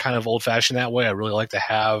 I'm kind of old-fashioned that way. I really like to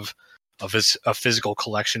have a physical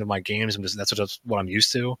collection of my games, and that's just what I'm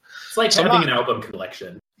used to. It's like having an album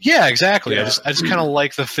collection. Yeah, exactly. Yeah. I just kind of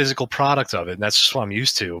like the physical product of it, and that's just what I'm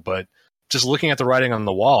used to. But just looking at the writing on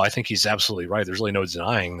the wall, I think he's absolutely right. There's really no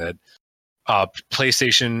denying that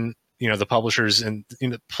PlayStation, the publishers and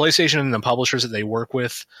PlayStation and the publishers that they work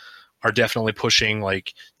with are definitely pushing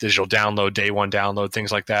like digital download, day one download,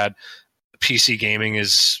 things like that. PC gaming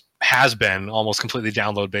has been almost completely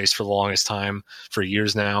download based for the longest time, for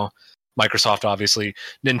years now. Microsoft, obviously.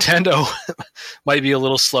 Nintendo might be a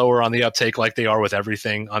little slower on the uptake, like they are with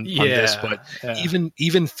everything on this, but even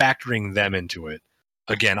factoring them into it,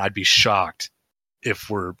 again, I'd be shocked if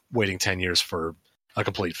we're waiting 10 years for a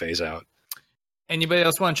complete phase out. Anybody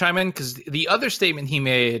else want to chime in? Because the other statement he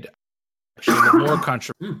made actually more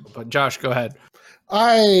controversial. But Josh, go ahead.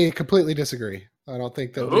 I completely disagree. I don't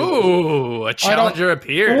think that. Ooh, a challenger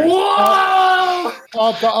appeared. Whoa!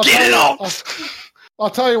 Get it off! I'll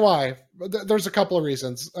tell you why. There's a couple of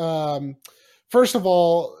reasons. First of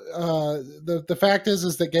all, the fact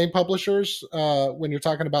is that game publishers, when you're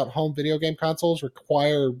talking about home video game consoles,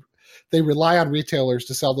 they rely on retailers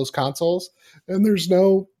to sell those consoles, and there's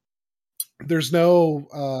no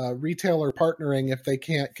retailer partnering if they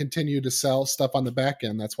can't continue to sell stuff on the back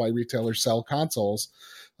end. That's why retailers sell consoles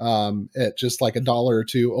at just like $1 or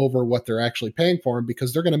 $2 over what they're actually paying for them,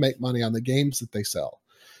 because they're going to make money on the games that they sell.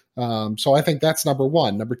 So I think that's number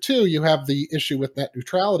one. Number two, you have the issue with net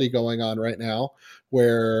neutrality going on right now,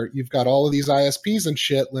 where you've got all of these ISPs and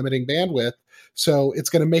shit limiting bandwidth. So it's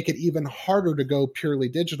going to make it even harder to go purely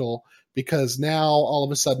digital, because now all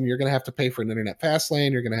of a sudden you're going to have to pay for an internet fast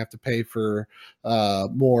lane. You're going to have to pay for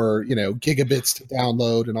more, gigabits to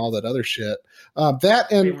download and all that other shit.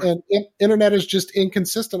 And internet is just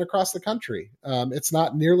inconsistent across the country. It's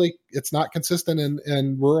not consistent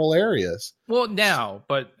in rural areas. Well, now,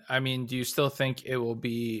 but I mean, do you still think it will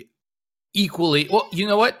be equally? Well, you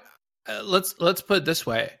know what? Let's put it this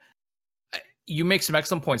way. You make some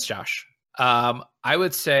excellent points, Josh. I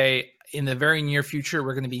would say in the very near future,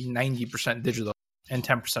 we're going to be 90% digital and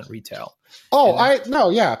 10% retail.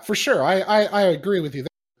 Oh, for sure. I agree with you. They're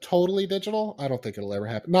totally digital. I don't think it'll ever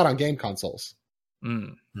happen. Not on game consoles.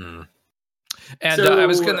 And I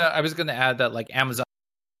was gonna add that like Amazon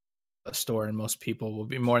store, and most people will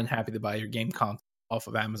be more than happy to buy your game console off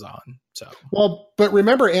of Amazon. So but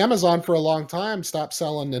remember, Amazon for a long time stopped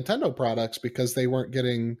selling Nintendo products because they weren't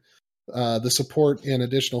getting the support and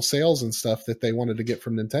additional sales and stuff that they wanted to get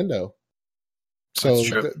from Nintendo. So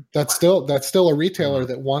that's still a retailer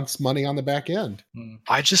that wants money on the back end.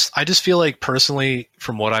 I just feel like, personally,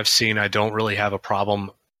 from what I've seen, I don't really have a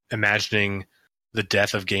problem imagining the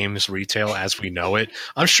death of games retail as we know it.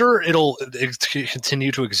 I'm sure it'll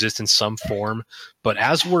continue to exist in some form, but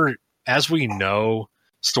as we know,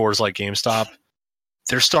 stores like GameStop,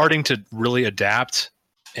 they're starting to really adapt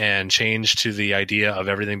and change to the idea of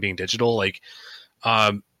everything being digital. Like,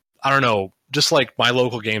 I don't know, just like my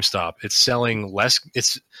local GameStop, it's selling less. It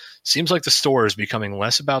seems like the store is becoming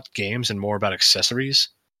less about games and more about accessories.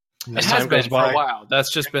 It has been for a while.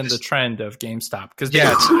 That's just been the trend of GameStop. Because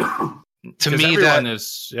to me, that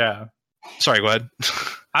is Sorry, go ahead.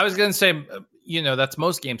 I was going to say, that's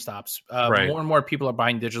most GameStops. Right. More and more people are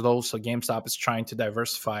buying digital, so GameStop is trying to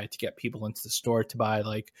diversify to get people into the store to buy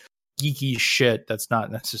like geeky shit that's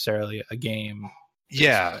not necessarily a game.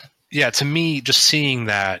 Yeah. To me, just seeing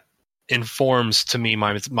that informs to me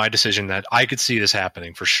my decision that I could see this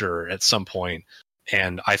happening for sure at some point,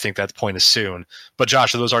 and I think that point is soon. But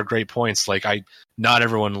Josh, those are great points. Like, not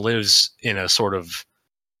everyone lives in a sort of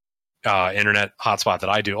internet hotspot that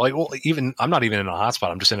I do. Like, well, I'm not even in a hotspot.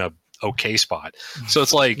 I'm just in a okay spot. So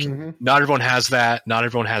it's like not everyone has that. Not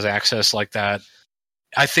everyone has access like that.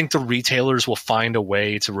 I think the retailers will find a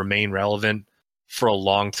way to remain relevant for a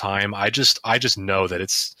long time. I just know that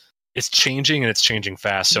it's changing, and it's changing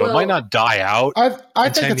fast. So it might not die out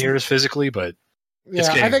in 10 years physically, but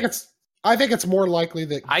I think it's more likely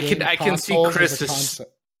that I can see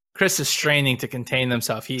Chris is straining to contain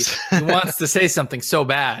himself. He wants to say something so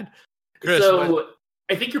bad. Chris,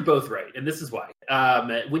 I think you're both right, and this is why.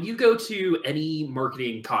 When you go to any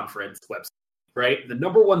marketing conference website, right, the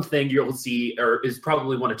number one thing you'll see is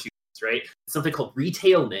probably one of two things, right? Something called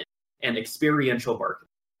retailment and experiential marketing,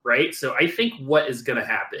 right? So I think what is going to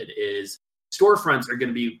happen is storefronts are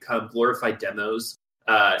going to become glorified demos.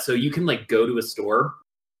 So you can like go to a store,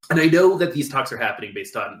 and I know that these talks are happening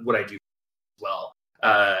based on what I do as well.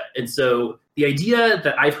 And so the idea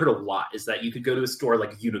that I've heard a lot is that you could go to a store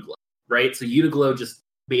like Uniqlo, right? So Uniqlo just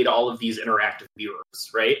made all of these interactive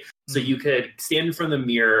mirrors, right? So you could stand in front of the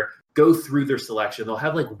mirror, go through their selection. They'll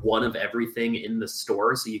have like one of everything in the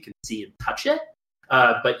store so you can see and touch it.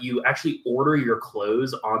 But you actually order your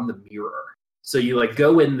clothes on the mirror. So you like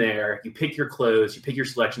go in there, you pick your clothes, you pick your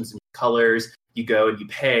selections and colors, you go and you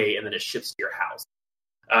pay, and then it ships to your house.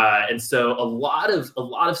 And so a lot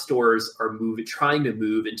of stores are trying to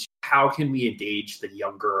move into how can we engage the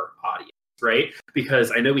younger audience, right?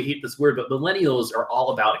 Because I know we hate this word, but millennials are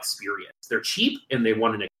all about experience. They're cheap and they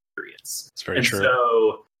want an experience. That's very true.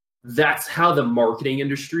 So that's how the marketing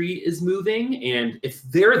industry is moving. And if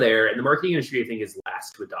they're there, and the marketing industry, I think, is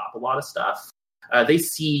last to adopt a lot of stuff, they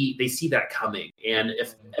see that coming. And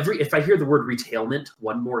if I hear the word retailment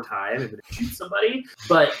one more time, I'm going to shoot somebody.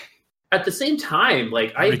 But at the same time,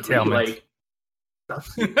 like I agree, like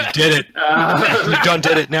you did it. You done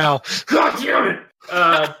did it now. God damn it.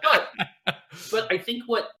 But I think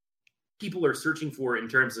what people are searching for in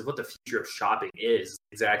terms of what the future of shopping is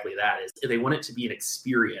exactly that. Is they want it to be an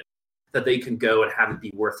experience that they can go and have it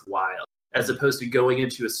be worthwhile, as opposed to going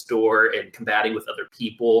into a store and combating with other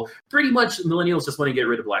people. Pretty much millennials just want to get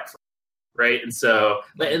rid of Black Friday, right? And so,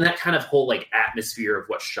 and that kind of whole like atmosphere of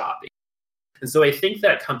what's shopping. And so I think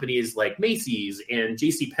that companies like Macy's and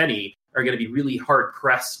JCPenney are going to be really hard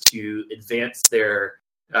pressed to advance their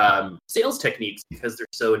sales techniques because they're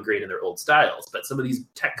so ingrained in their old styles. But some of these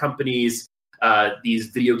tech companies, these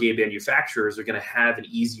video game manufacturers are going to have an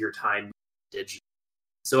easier time digital.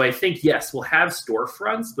 So I think, yes, we'll have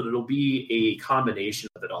storefronts, but it'll be a combination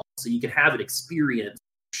of it all. So you can have an experience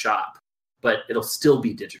shop, but it'll still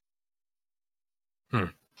be digital.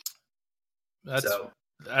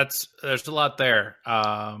 There's a lot there.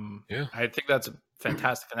 Yeah. I think that's a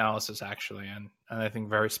fantastic analysis, actually, and I think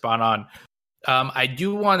very spot on. I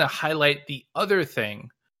do want to highlight the other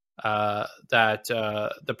thing that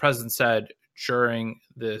the president said during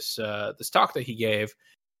this talk that he gave,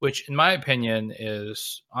 which in my opinion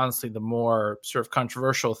is honestly the more sort of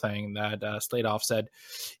controversial thing that Sladoff said.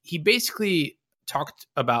 He basically talked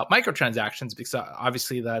about microtransactions because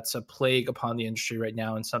obviously that's a plague upon the industry right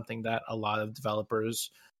now and something that a lot of developers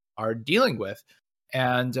are dealing with.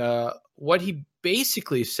 And what he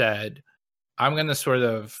basically said, I'm going to sort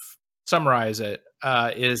of summarize it,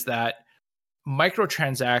 is that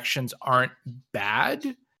microtransactions aren't bad.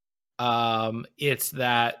 It's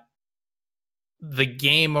that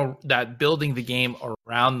that building the game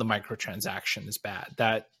around the microtransaction is bad.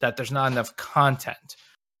 That there's not enough content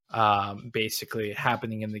basically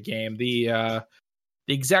happening in the game. The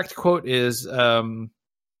exact quote is, in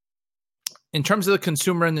terms of the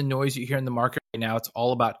consumer and the noise you hear in the market right now, it's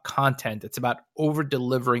all about content. It's about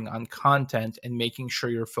over-delivering on content and making sure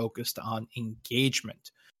you're focused on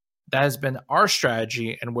engagement. That has been our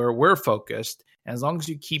strategy and where we're focused. And as long as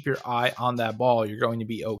you keep your eye on that ball, you're going to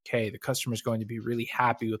be okay. The customer is going to be really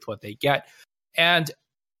happy with what they get. And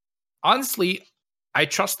honestly, I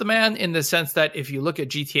trust the man in the sense that if you look at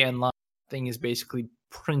GTA Online, the thing is basically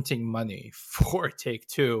printing money for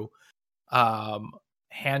Take-Two,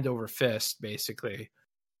 hand over fist, basically.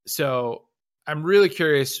 So I'm really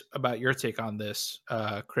curious about your take on this,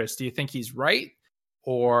 Chris. Do you think he's right,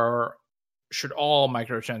 or should all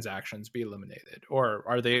microtransactions be eliminated, or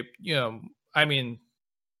are they,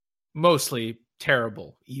 mostly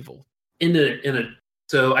terrible, evil?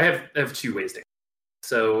 So I have two ways to.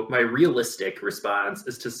 So my realistic response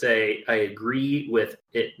is to say I agree with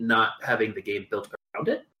it not having the game built around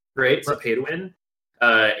it, right? So pay to win,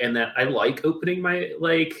 and that I like opening my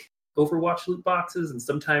Overwatch loot boxes, and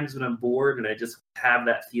sometimes when I'm bored and I just have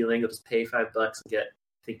that feeling, I'll just pay $5 and get,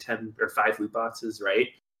 I think, 10 or 5 loot boxes, right?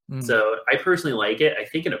 So I personally like it. I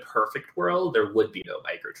think in a perfect world, there would be no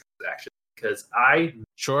microtransaction because I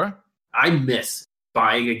miss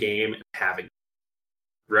buying a game and having it,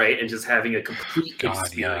 right? And just having a complete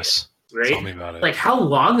experience, yes. Right? Tell me about it. Like how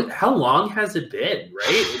long has it been, right?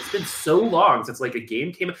 It's been so long since like a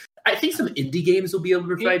game came out. I think some indie games will be able to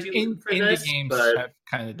provide you for this. Indie games but have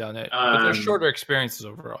kind of done it, but they're shorter experiences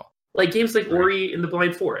overall. Like games like Ori and the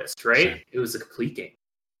Blind Forest, right? Same. It was a complete game.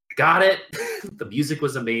 I got it. The music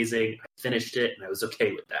was amazing. I finished it, and I was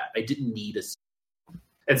okay with that. I didn't need a sequel.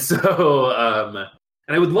 And so,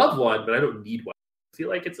 and I would love one, but I don't need one. I feel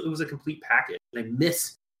like it was a complete package, and I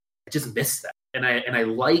just miss that. And I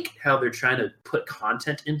like how they're trying to put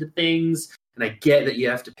content into things. And I get that you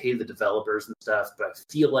have to pay the developers and stuff, but I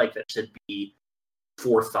feel like that should be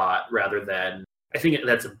forethought rather than, I think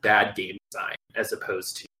that's a bad game design as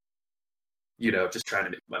opposed to, just trying to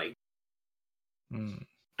make money.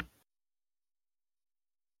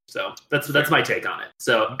 So that's my take on it.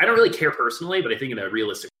 So I don't really care personally, but I think in a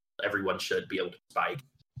realistic world, everyone should be able to buy.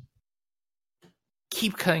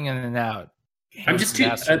 Keep cutting in and out. I'm just too.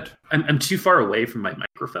 I'm too far away from my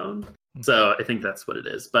microphone, so I think that's what it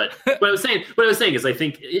is. But what I was saying is, I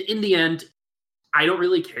think in the end, I don't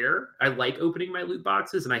really care. I like opening my loot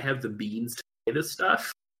boxes, and I have the means to play this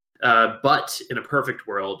stuff. But in a perfect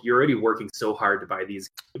world, you're already working so hard to buy these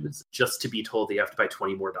games just to be told that you have to buy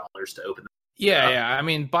 $20 more to open them. Yeah. I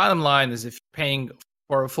mean, bottom line is if you're paying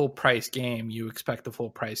for a full price game, you expect a full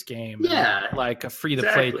price game. Yeah, like a free to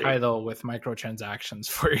play title with microtransactions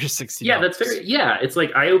for your $60. Yeah, that's fair. Yeah, it's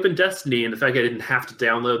like I opened Destiny, and the fact I didn't have to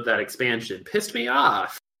download that expansion pissed me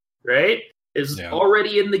off. Right? It's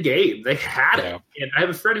already in the game. They had it, and I have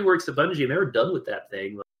a friend who works at Bungie, and they were done with that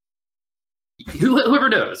thing. Like, whoever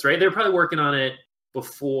knows, right? They're probably working on it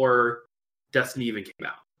before Destiny even came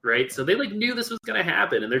out, right? So they like knew this was going to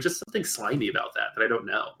happen, and there's just something slimy about that I don't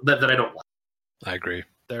know, that I don't like. I agree.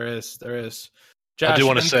 There is. Josh, I do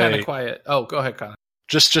want to say, kind of quiet. Oh, go ahead, Connor.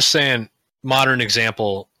 Just saying, modern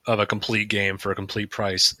example of a complete game for a complete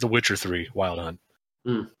price: The Witcher 3 Wild Hunt.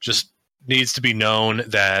 Just needs to be known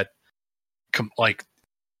that, like,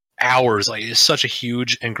 hours, like, it's such a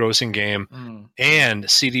huge engrossing game. And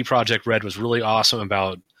CD Projekt Red was really awesome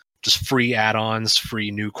about just free add-ons, free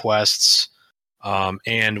new quests,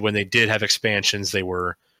 and when they did have expansions, they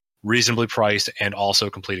were reasonably priced and also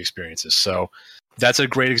complete experiences. So that's a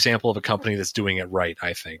great example of a company that's doing it right,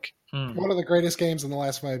 I think. One of the greatest games in the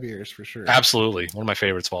last 5 years, for sure. Absolutely. One of my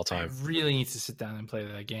favorites of all time. I really need to sit down and play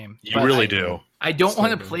that game. You really do. I don't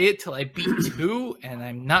want to play it till I beat 2, and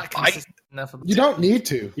I'm not consistent enough. You don't need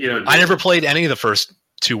to. I never played any of the first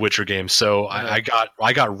 2 Witcher games, so I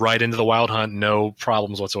got right into the Wild Hunt, no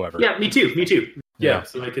problems whatsoever. Yeah, me too. Yeah,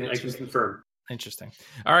 so I can confirm. Interesting.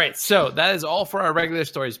 All right, so that is all for our regular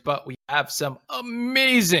stories, but we have some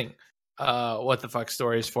amazing what the fuck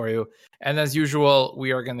stories for you. And as usual,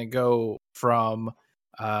 we are going to go from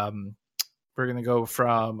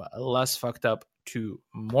less fucked up to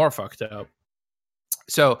more fucked up.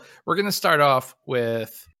 So we're going to start off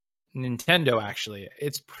with Nintendo. Actually,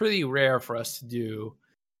 it's pretty rare for us to do.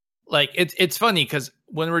 Like, it's funny because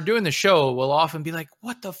when we're doing the show, we'll often be like,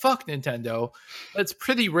 what the fuck, Nintendo? But it's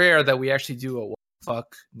pretty rare that we actually do a what the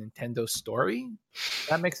fuck Nintendo story.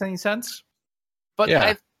 That makes any sense? But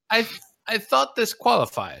yeah. I thought this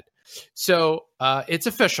qualified. So it's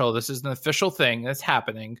official. This is an official thing that's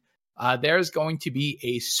happening. There's going to be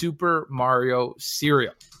a Super Mario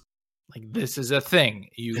cereal. Like, this is a thing.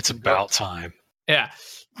 It's about time. Yeah.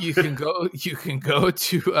 You can go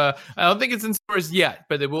to I don't think it's in stores yet,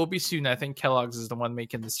 but it will be soon. I think Kellogg's is the one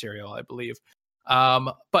making the cereal, I believe.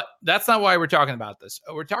 But that's not why we're talking about this.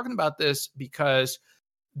 We're talking about this because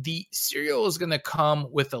the cereal is going to come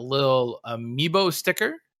with a little amiibo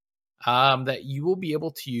sticker that you will be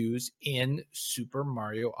able to use in Super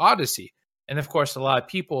Mario Odyssey. And of course, a lot of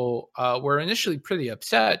people were initially pretty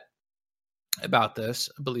upset about this,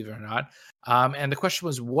 believe it or not. And the question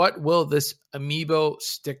was, what will this amiibo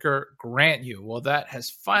sticker grant you? Well, that has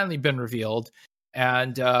finally been revealed.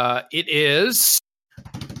 And it is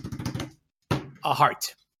a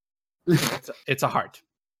heart. It's a heart.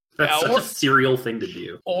 That's such a cereal thing to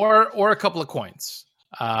do. Or a couple of coins.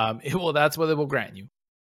 That's what it will grant you.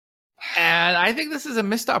 And I think this is a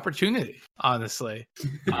missed opportunity, honestly.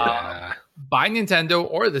 By Nintendo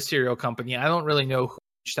or the cereal company. I don't really know who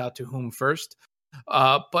reached out to whom first.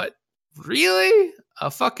 But really? A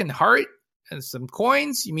fucking heart and some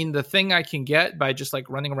coins? You mean the thing I can get by just like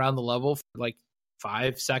running around the level for like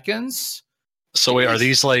 5 seconds? So wait, are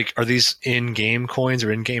these in-game coins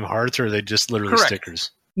or in-game hearts, or are they just literally stickers?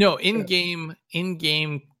 No, in-game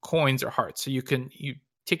coins or hearts. So you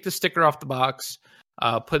take the sticker off the box,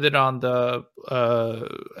 put it on the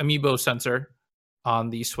amiibo sensor on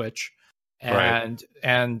the Switch, and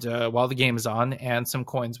while the game is on, and some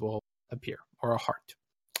coins will appear, or a heart.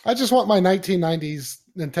 I just want my 1990s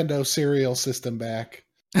Nintendo cereal system back.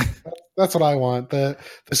 That's what I want. The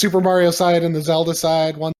Super Mario side and the Zelda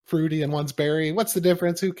side, one's fruity and one's berry. What's the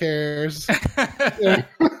difference? Who cares? Yeah.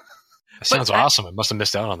 That sounds awesome. I must have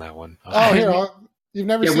missed out on that one. Oh, here, you've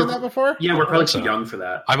never seen that before? Yeah, we're probably too young for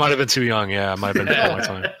that. I might have been too young. Yeah, I might have been before my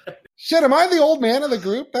time. Shit, am I the old man of the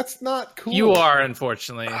group? That's not cool. You are,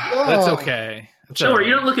 unfortunately. That's okay. Don't worry,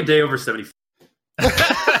 you don't look a day over 75.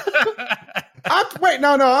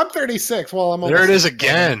 I'm 36. Well, I'm there. It is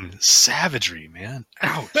again. Savagery, man.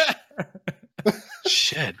 Ouch.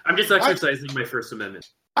 Shit. I'm just exercising my First Amendment.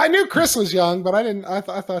 I knew Chris was young, but I didn't. I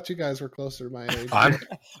thought you guys were closer to my age. I'm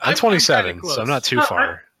 27, so I'm not too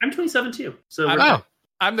far. I'm 27 too. So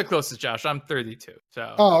I'm the closest, Josh. I'm 32.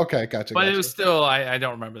 So. Oh, okay, gotcha. But it was still. I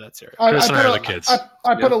don't remember that cereal. Chris and I are the kids.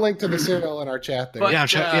 I put a link to the cereal in our chat there. But,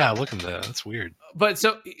 yeah, look at that. That's weird. But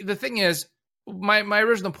so the thing is, my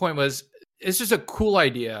original point was, this is a cool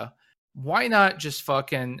idea. Why not just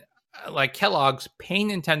fucking like Kellogg's pay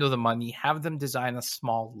Nintendo the money, have them design a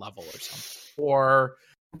small level or something, or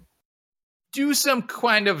do some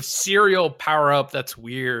kind of cereal power up that's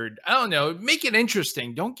weird. I don't know. Make it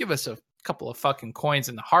interesting. Don't give us a couple of fucking coins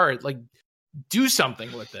in the heart. Like, do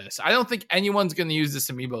something with this. I don't think anyone's going to use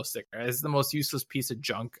this amiibo sticker. It's the most useless piece of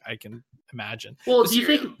junk I can imagine. Well, do you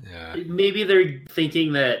think maybe they're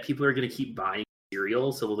thinking that people are going to keep buying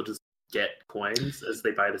cereal, so they'll just get coins as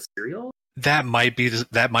they buy the cereal? That might be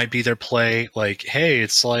their play. Like, hey,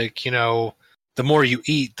 it's like, you know, the more you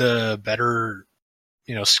eat, the better,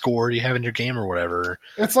 you know, score you have in your game or whatever.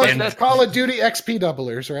 It's like Call of Duty XP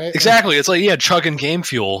doublers, right? Exactly. It's like, chugging game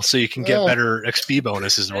fuel so you can get better XP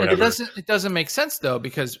bonuses or whatever. It doesn't make sense though,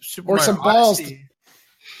 because Super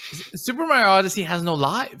Mario Odyssey has no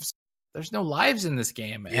lives. There's no lives in this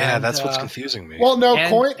game. Yeah, that's what's confusing me. Well,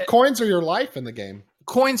 no, coins are your life in the game.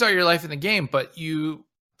 Coins are your life in the game, but you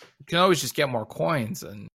can always just get more coins,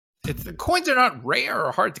 and the coins are not rare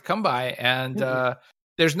or hard to come by, and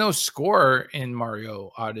there's no score in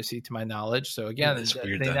Mario Odyssey to my knowledge. So again,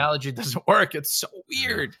 the analogy doesn't work. It's so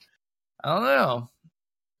weird. I don't know.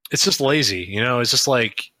 It's just lazy, you know. It's just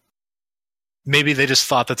like maybe they just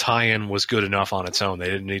thought the tie-in was good enough on its own. They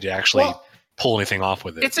didn't need to actually pull anything off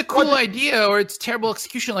with it. It's a cool idea, or it's terrible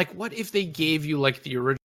execution. Like, what if they gave you like the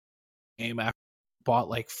original game after you bought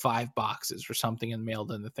like 5 boxes or something and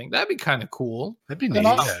mailed in the thing? That'd be kind of cool. That'd be neat.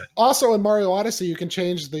 Also, in Mario Odyssey, you can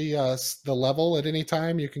change the level at any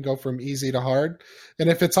time. You can go from easy to hard, and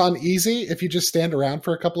if it's on easy, if you just stand around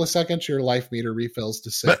for a couple of seconds, your life meter refills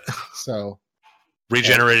to 6. So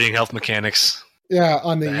regenerating health mechanics. Yeah,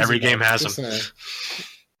 on the every game has them.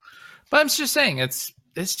 But I'm just saying, it's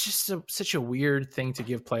just such a weird thing to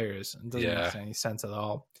give players. It doesn't make any sense at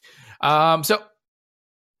all. So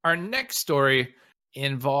our next story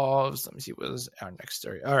involves, let me see, what is our next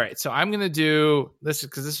story? All right, so I'm going to do this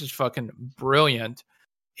because this is fucking brilliant.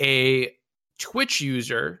 A Twitch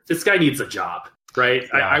user. This guy needs a job, right?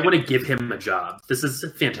 Yeah. I want to give him a job. This is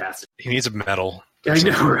fantastic. He needs a medal. I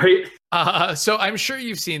know, right? So I'm sure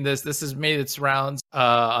you've seen this. This has made its rounds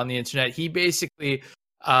on the internet. He basically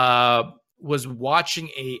was watching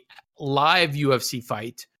a live UFC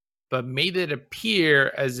fight, but made it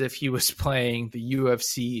appear as if he was playing the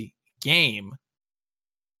UFC game.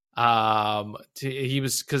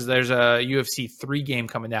 Because there's a UFC 3 game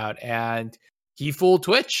coming out, and he fooled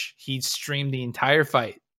Twitch. He streamed the entire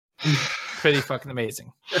fight. Pretty fucking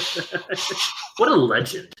amazing. What a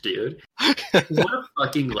legend, dude. What a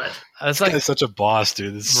fucking legend. That's like such a boss,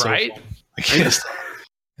 dude. This right?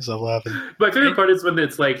 So I'm laughing. My favorite part is when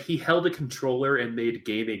it's like he held a controller and made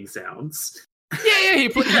gaming sounds. Yeah. He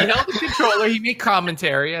held the controller. He made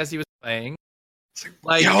commentary as he was playing.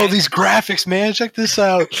 Like, yo, these graphics, man! Check this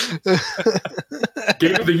out.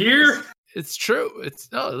 Game of the year. It's true.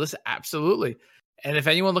 Listen, absolutely. And if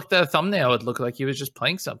anyone looked at a thumbnail, it looked like he was just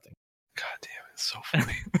playing something. God damn, it's so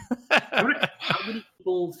funny. How many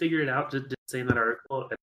people figured it out to say in that article?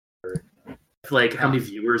 Like, how many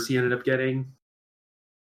viewers he ended up getting?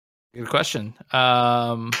 Good question.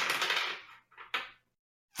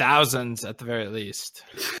 Thousands at the very least.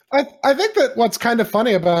 I think that what's kind of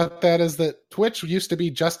funny about that is that Twitch used to be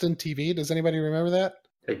Justin TV. Does anybody remember that?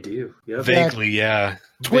 I do. Yeah. Vaguely, yeah.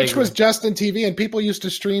 Twitch was Justin TV, and people used to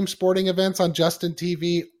stream sporting events on Justin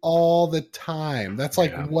TV all the time. That's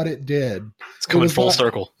like what it did. It's coming full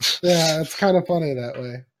circle. Yeah, it's kind of funny that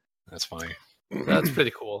way. That's funny. That's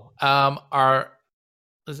pretty cool.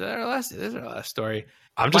 Is that our last? This is our last story.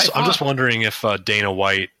 I'm just wondering if Dana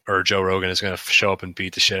White or Joe Rogan is going to show up and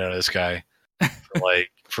beat the shit out of this guy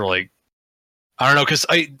for I don't know,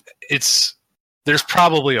 because there's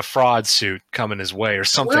probably a fraud suit coming his way or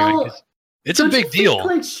something. Well, it's a big deal.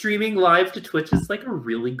 Like streaming live to Twitch is like a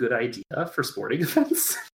really good idea for sporting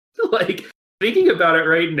events. Like thinking about it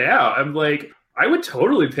right now, I'm like, I would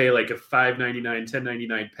totally pay like a $5.99,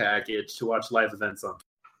 $10.99 package to watch live events on.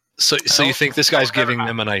 So you think this guy's giving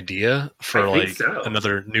them an idea for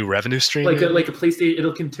another new revenue stream? Like a PlayStation,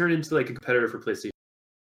 it can turn into like a competitor for PlayStation.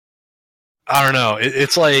 I don't know.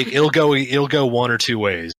 It's like it'll go one or two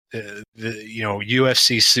ways.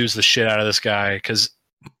 UFC sues the shit out of this guy because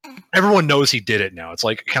everyone knows he did it now. It's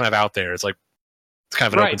like kind of out there. It's like it's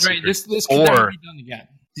kind of an open secret. This can never be done again.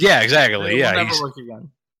 Yeah, exactly. It will never work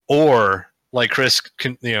again. Or like Chris,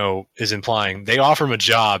 is implying, they offer him a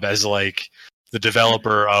job as like the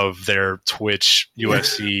developer of their Twitch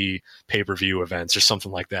UFC pay-per-view events or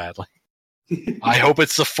something like that. Like, I hope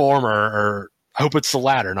it's the former, or I hope it's the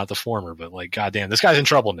latter, not the former. But like, goddamn, this guy's in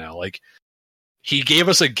trouble now. Like, he gave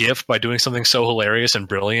us a gift by doing something so hilarious and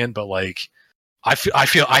brilliant, but like,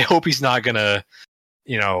 I hope he's not gonna,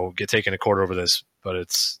 get taken to court over this. But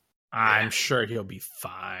I'm sure he'll be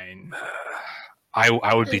fine. I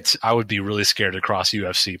would be really scared to cross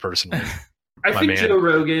UFC personally. I think Joe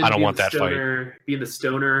Rogan, I don't want that fight. Being the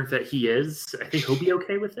stoner that he is, I think he'll be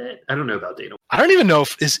okay with it. I don't know about Dana. I don't even know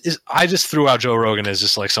if I just threw out Joe Rogan as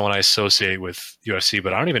just like someone I associate with UFC,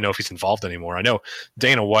 but I don't even know if he's involved anymore. I know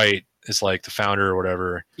Dana White is like the founder or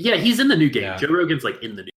whatever. Yeah, he's in the new game. Yeah. Joe Rogan's like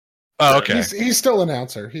in the new. Oh, okay. He's still an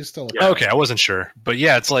announcer. Okay, I wasn't sure, but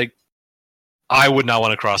yeah, it's like I would not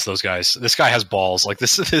want to cross those guys. This guy has balls. Like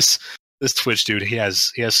this Twitch dude, he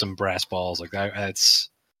has some brass balls. Like that's.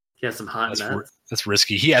 He has some hot nuts. That's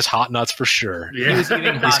risky. He has hot nuts for sure. Yeah. He was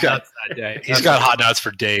eating hot nuts that day. He's got hot nuts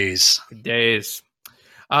for days.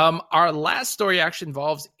 Our last story actually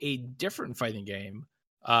involves a different fighting game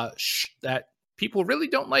that people really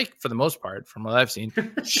don't like for the most part, from what I've seen.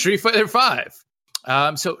 Street Fighter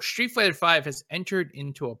V. So Street Fighter V has entered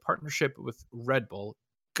into a partnership with Red Bull.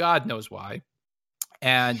 God knows why.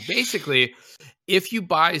 And basically, if you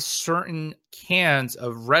buy certain cans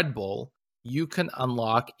of Red Bull, you can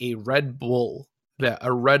unlock a Red Bull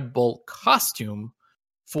costume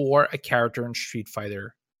for a character in Street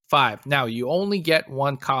Fighter V. Now, you only get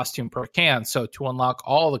one costume per can, so to unlock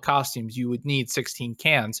all the costumes, you would need 16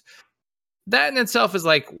 cans. That in itself is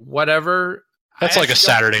like, whatever. That's like a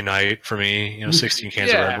Saturday night for me, 16 cans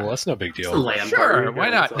of Red Bull. That's no big deal. It's a LAN sure, party. Why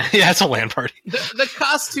not? Yeah, it's a LAN party. The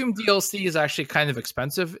costume DLC is actually kind of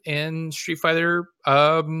expensive in Street Fighter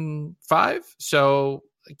 5, so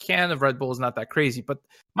a can of Red Bull is not that crazy. But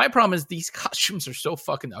my problem is these costumes are so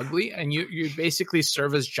fucking ugly, and you basically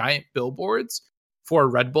serve as giant billboards for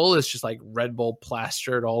Red Bull. It's just like Red Bull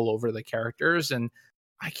plastered all over the characters, and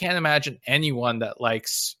I can't imagine anyone that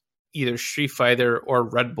likes either Street Fighter or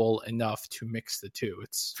Red Bull enough to mix the two.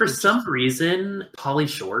 For some reason, Pauly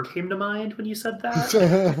Shore came to mind when you said that.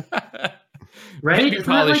 Right? Doesn't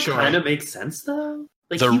that kind of make sense though?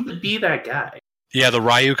 Like he would be that guy. Yeah, the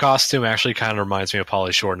Ryu costume actually kind of reminds me of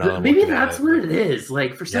Pauly Shore. Now maybe that's what it is.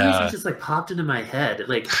 Like for some reason, it just like popped into my head.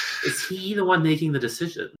 Like, is he the one making the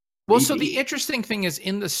decision? Well, so the interesting thing is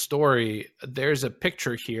in the story, there's a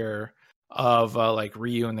picture here of like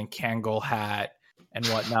Ryu in the Kangol hat and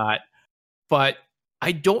whatnot, but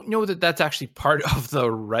I don't know that that's actually part of the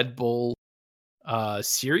Red Bull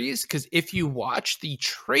series, because if you watch the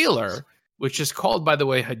trailer, which is called, by the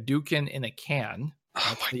way, Hadouken in a Can.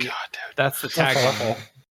 Oh my god, dude! That's the tagline.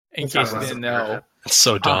 In case you didn't know, it's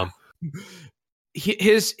so dumb.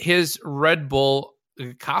 His Red Bull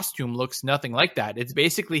costume looks nothing like that. It's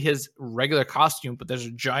basically his regular costume, but there's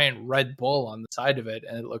a giant Red Bull on the side of it,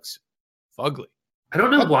 and it looks ugly. I don't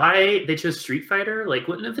know why they chose Street Fighter. Like,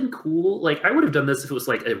 wouldn't it have been cool? Like, I would have done this if it was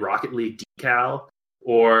like a Rocket League decal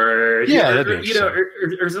or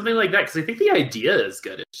or something like that. Because I think the idea is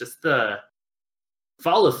good. It's just the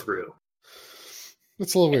follow through.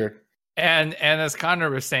 It's a little weird. And as Connor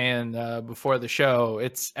was saying before the show,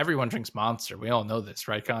 it's everyone drinks Monster. We all know this,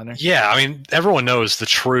 right, Connor? Yeah, I mean, everyone knows the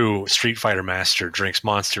true Street Fighter master drinks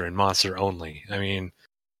Monster and Monster only. I mean,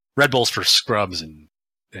 Red Bull's for scrubs and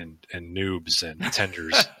noobs and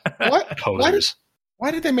tenders. What? Posers.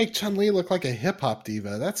 Why did they make Chun-Li look like a hip-hop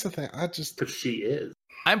diva? That's the thing. Because she is.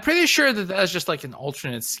 I'm pretty sure that is just like an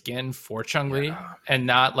alternate skin for Chun-Li and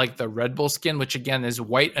not like the Red Bull skin, which again is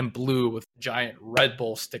white and blue with a giant Red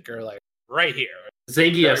Bull sticker like right here.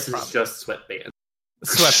 Zangief is just sweatbands.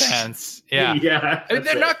 Sweatpants. Yeah. Yeah. I mean,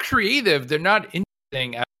 they're not creative. They're not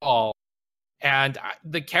interesting at all. And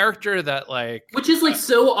the character that which is like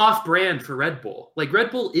so off-brand for Red Bull. Like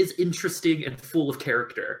Red Bull is interesting and full of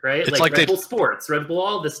character, right? It's like Red Bull Sports, Red Bull,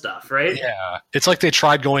 all this stuff, right? Yeah, it's like they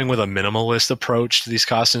tried going with a minimalist approach to these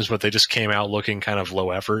costumes, but they just came out looking kind of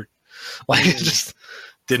low effort. Like it just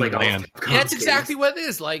didn't land. Yeah, that's exactly what it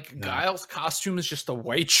is. Like Guile's costume is just a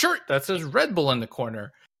white shirt that says Red Bull in the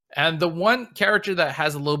corner. And the one character that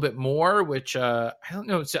has a little bit more, which I don't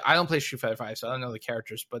know, so I don't play Street Fighter 5, so I don't know the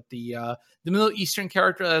characters, but the Middle Eastern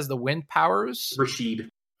character that has the wind powers,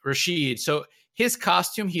 Rashid. So his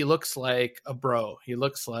costume, he looks like a bro. He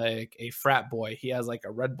looks like a frat boy. He has like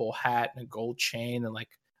a Red Bull hat and a gold chain and like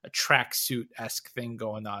a tracksuit-esque thing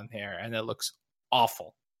going on there, and it looks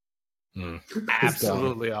awful.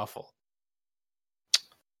 Absolutely awful.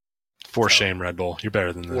 For shame, Red Bull. You're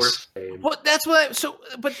better than this. Well, that's what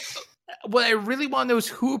but what I really want to know is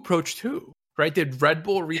who approached who, right? Did Red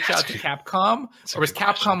Bull reach out to Capcom? Or was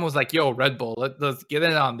Capcom was like, yo, Red Bull, let's get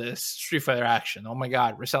in on this Street Fighter action. Oh my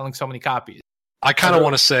God, we're selling so many copies. I kind of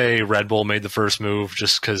want to say Red Bull made the first move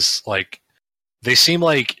just because, like, they seem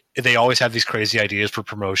like they always have these crazy ideas for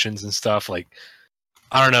promotions and stuff. Like,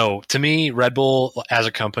 I don't know. To me, Red Bull as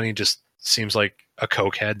a company just seems like a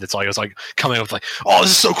cokehead that's always like coming up with like, oh,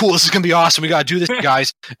 this is so cool, this is gonna be awesome, we gotta do this,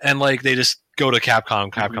 guys. And like they just go to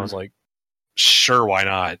Capcom. Capcom's like, sure, why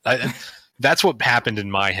not? That's what happened in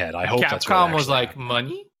my head. I hope that's what Capcom was like,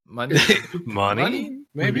 money, maybe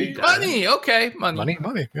money. Okay, money.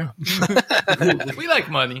 Yeah. We like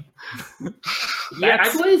money. Yeah,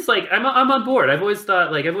 I've always like I'm on board. I've always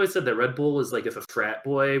thought like I've always said that Red Bull is like if a frat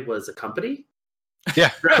boy was a company. Yeah,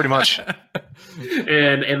 pretty much.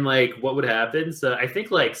 and like what would happen? So I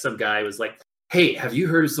think like some guy was like, "Hey, have you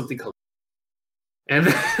heard of something called?" And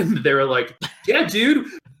then they were like, "Yeah, dude,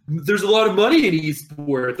 there's a lot of money in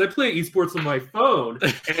esports. I play esports on my phone."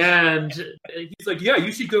 And he's like, "Yeah,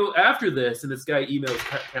 you should go after this." And this guy emails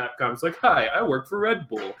Capcom. It's like, "Hi, I work for Red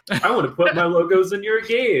Bull. I want to put my logos in your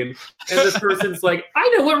game." And this person's like,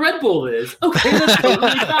 "I know what Red Bull is. Okay, that's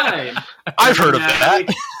totally fine. I've heard of that.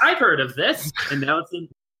 I've heard of this." And now it's in.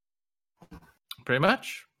 Pretty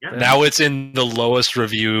much. Yeah. Now it's in the lowest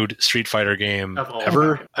reviewed Street Fighter game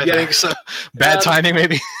ever. Time. I think so. Bad timing,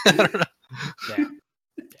 maybe. I don't know.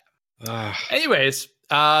 Yeah. Anyways,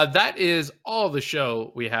 that is all the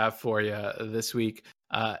show we have for you this week.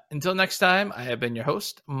 Until next time, I have been your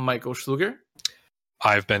host, Michael Schluger.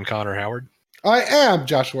 I've been Connor Howard. I am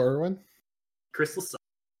Joshua Irwin. Crystal Sun.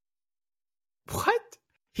 What?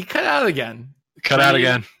 He cut out again.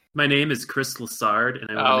 Again. My name is Chris Lassard,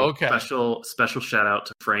 and I want to make a special shout out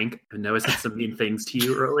to Frank. I know I said some mean things to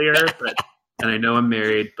you earlier, and I know I'm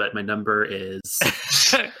married, but my number is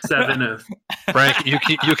 7. Frank,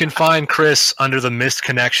 you can find Chris under the missed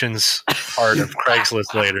connections part of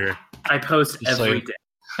Craigslist later. I post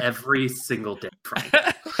every single day, Frank.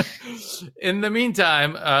 In the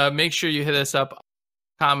meantime, make sure you hit us up,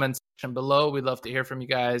 comment section below. We'd love to hear from you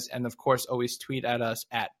guys, and of course, always tweet at us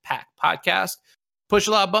at Pack Podcast. Push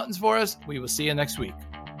a lot of buttons for us. We will see you next week.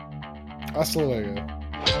 Hasta luego.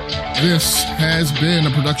 This has been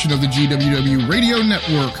a production of the GWW Radio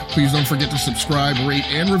Network. Please don't forget to subscribe, rate,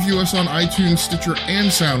 and review us on iTunes, Stitcher, and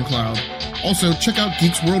SoundCloud. Also, check out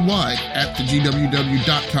Geeks Worldwide at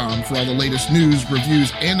thegww.com for all the latest news,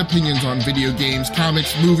 reviews, and opinions on video games,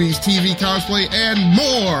 comics, movies, TV, cosplay, and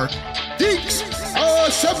more. Geeks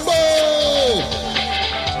Assemble!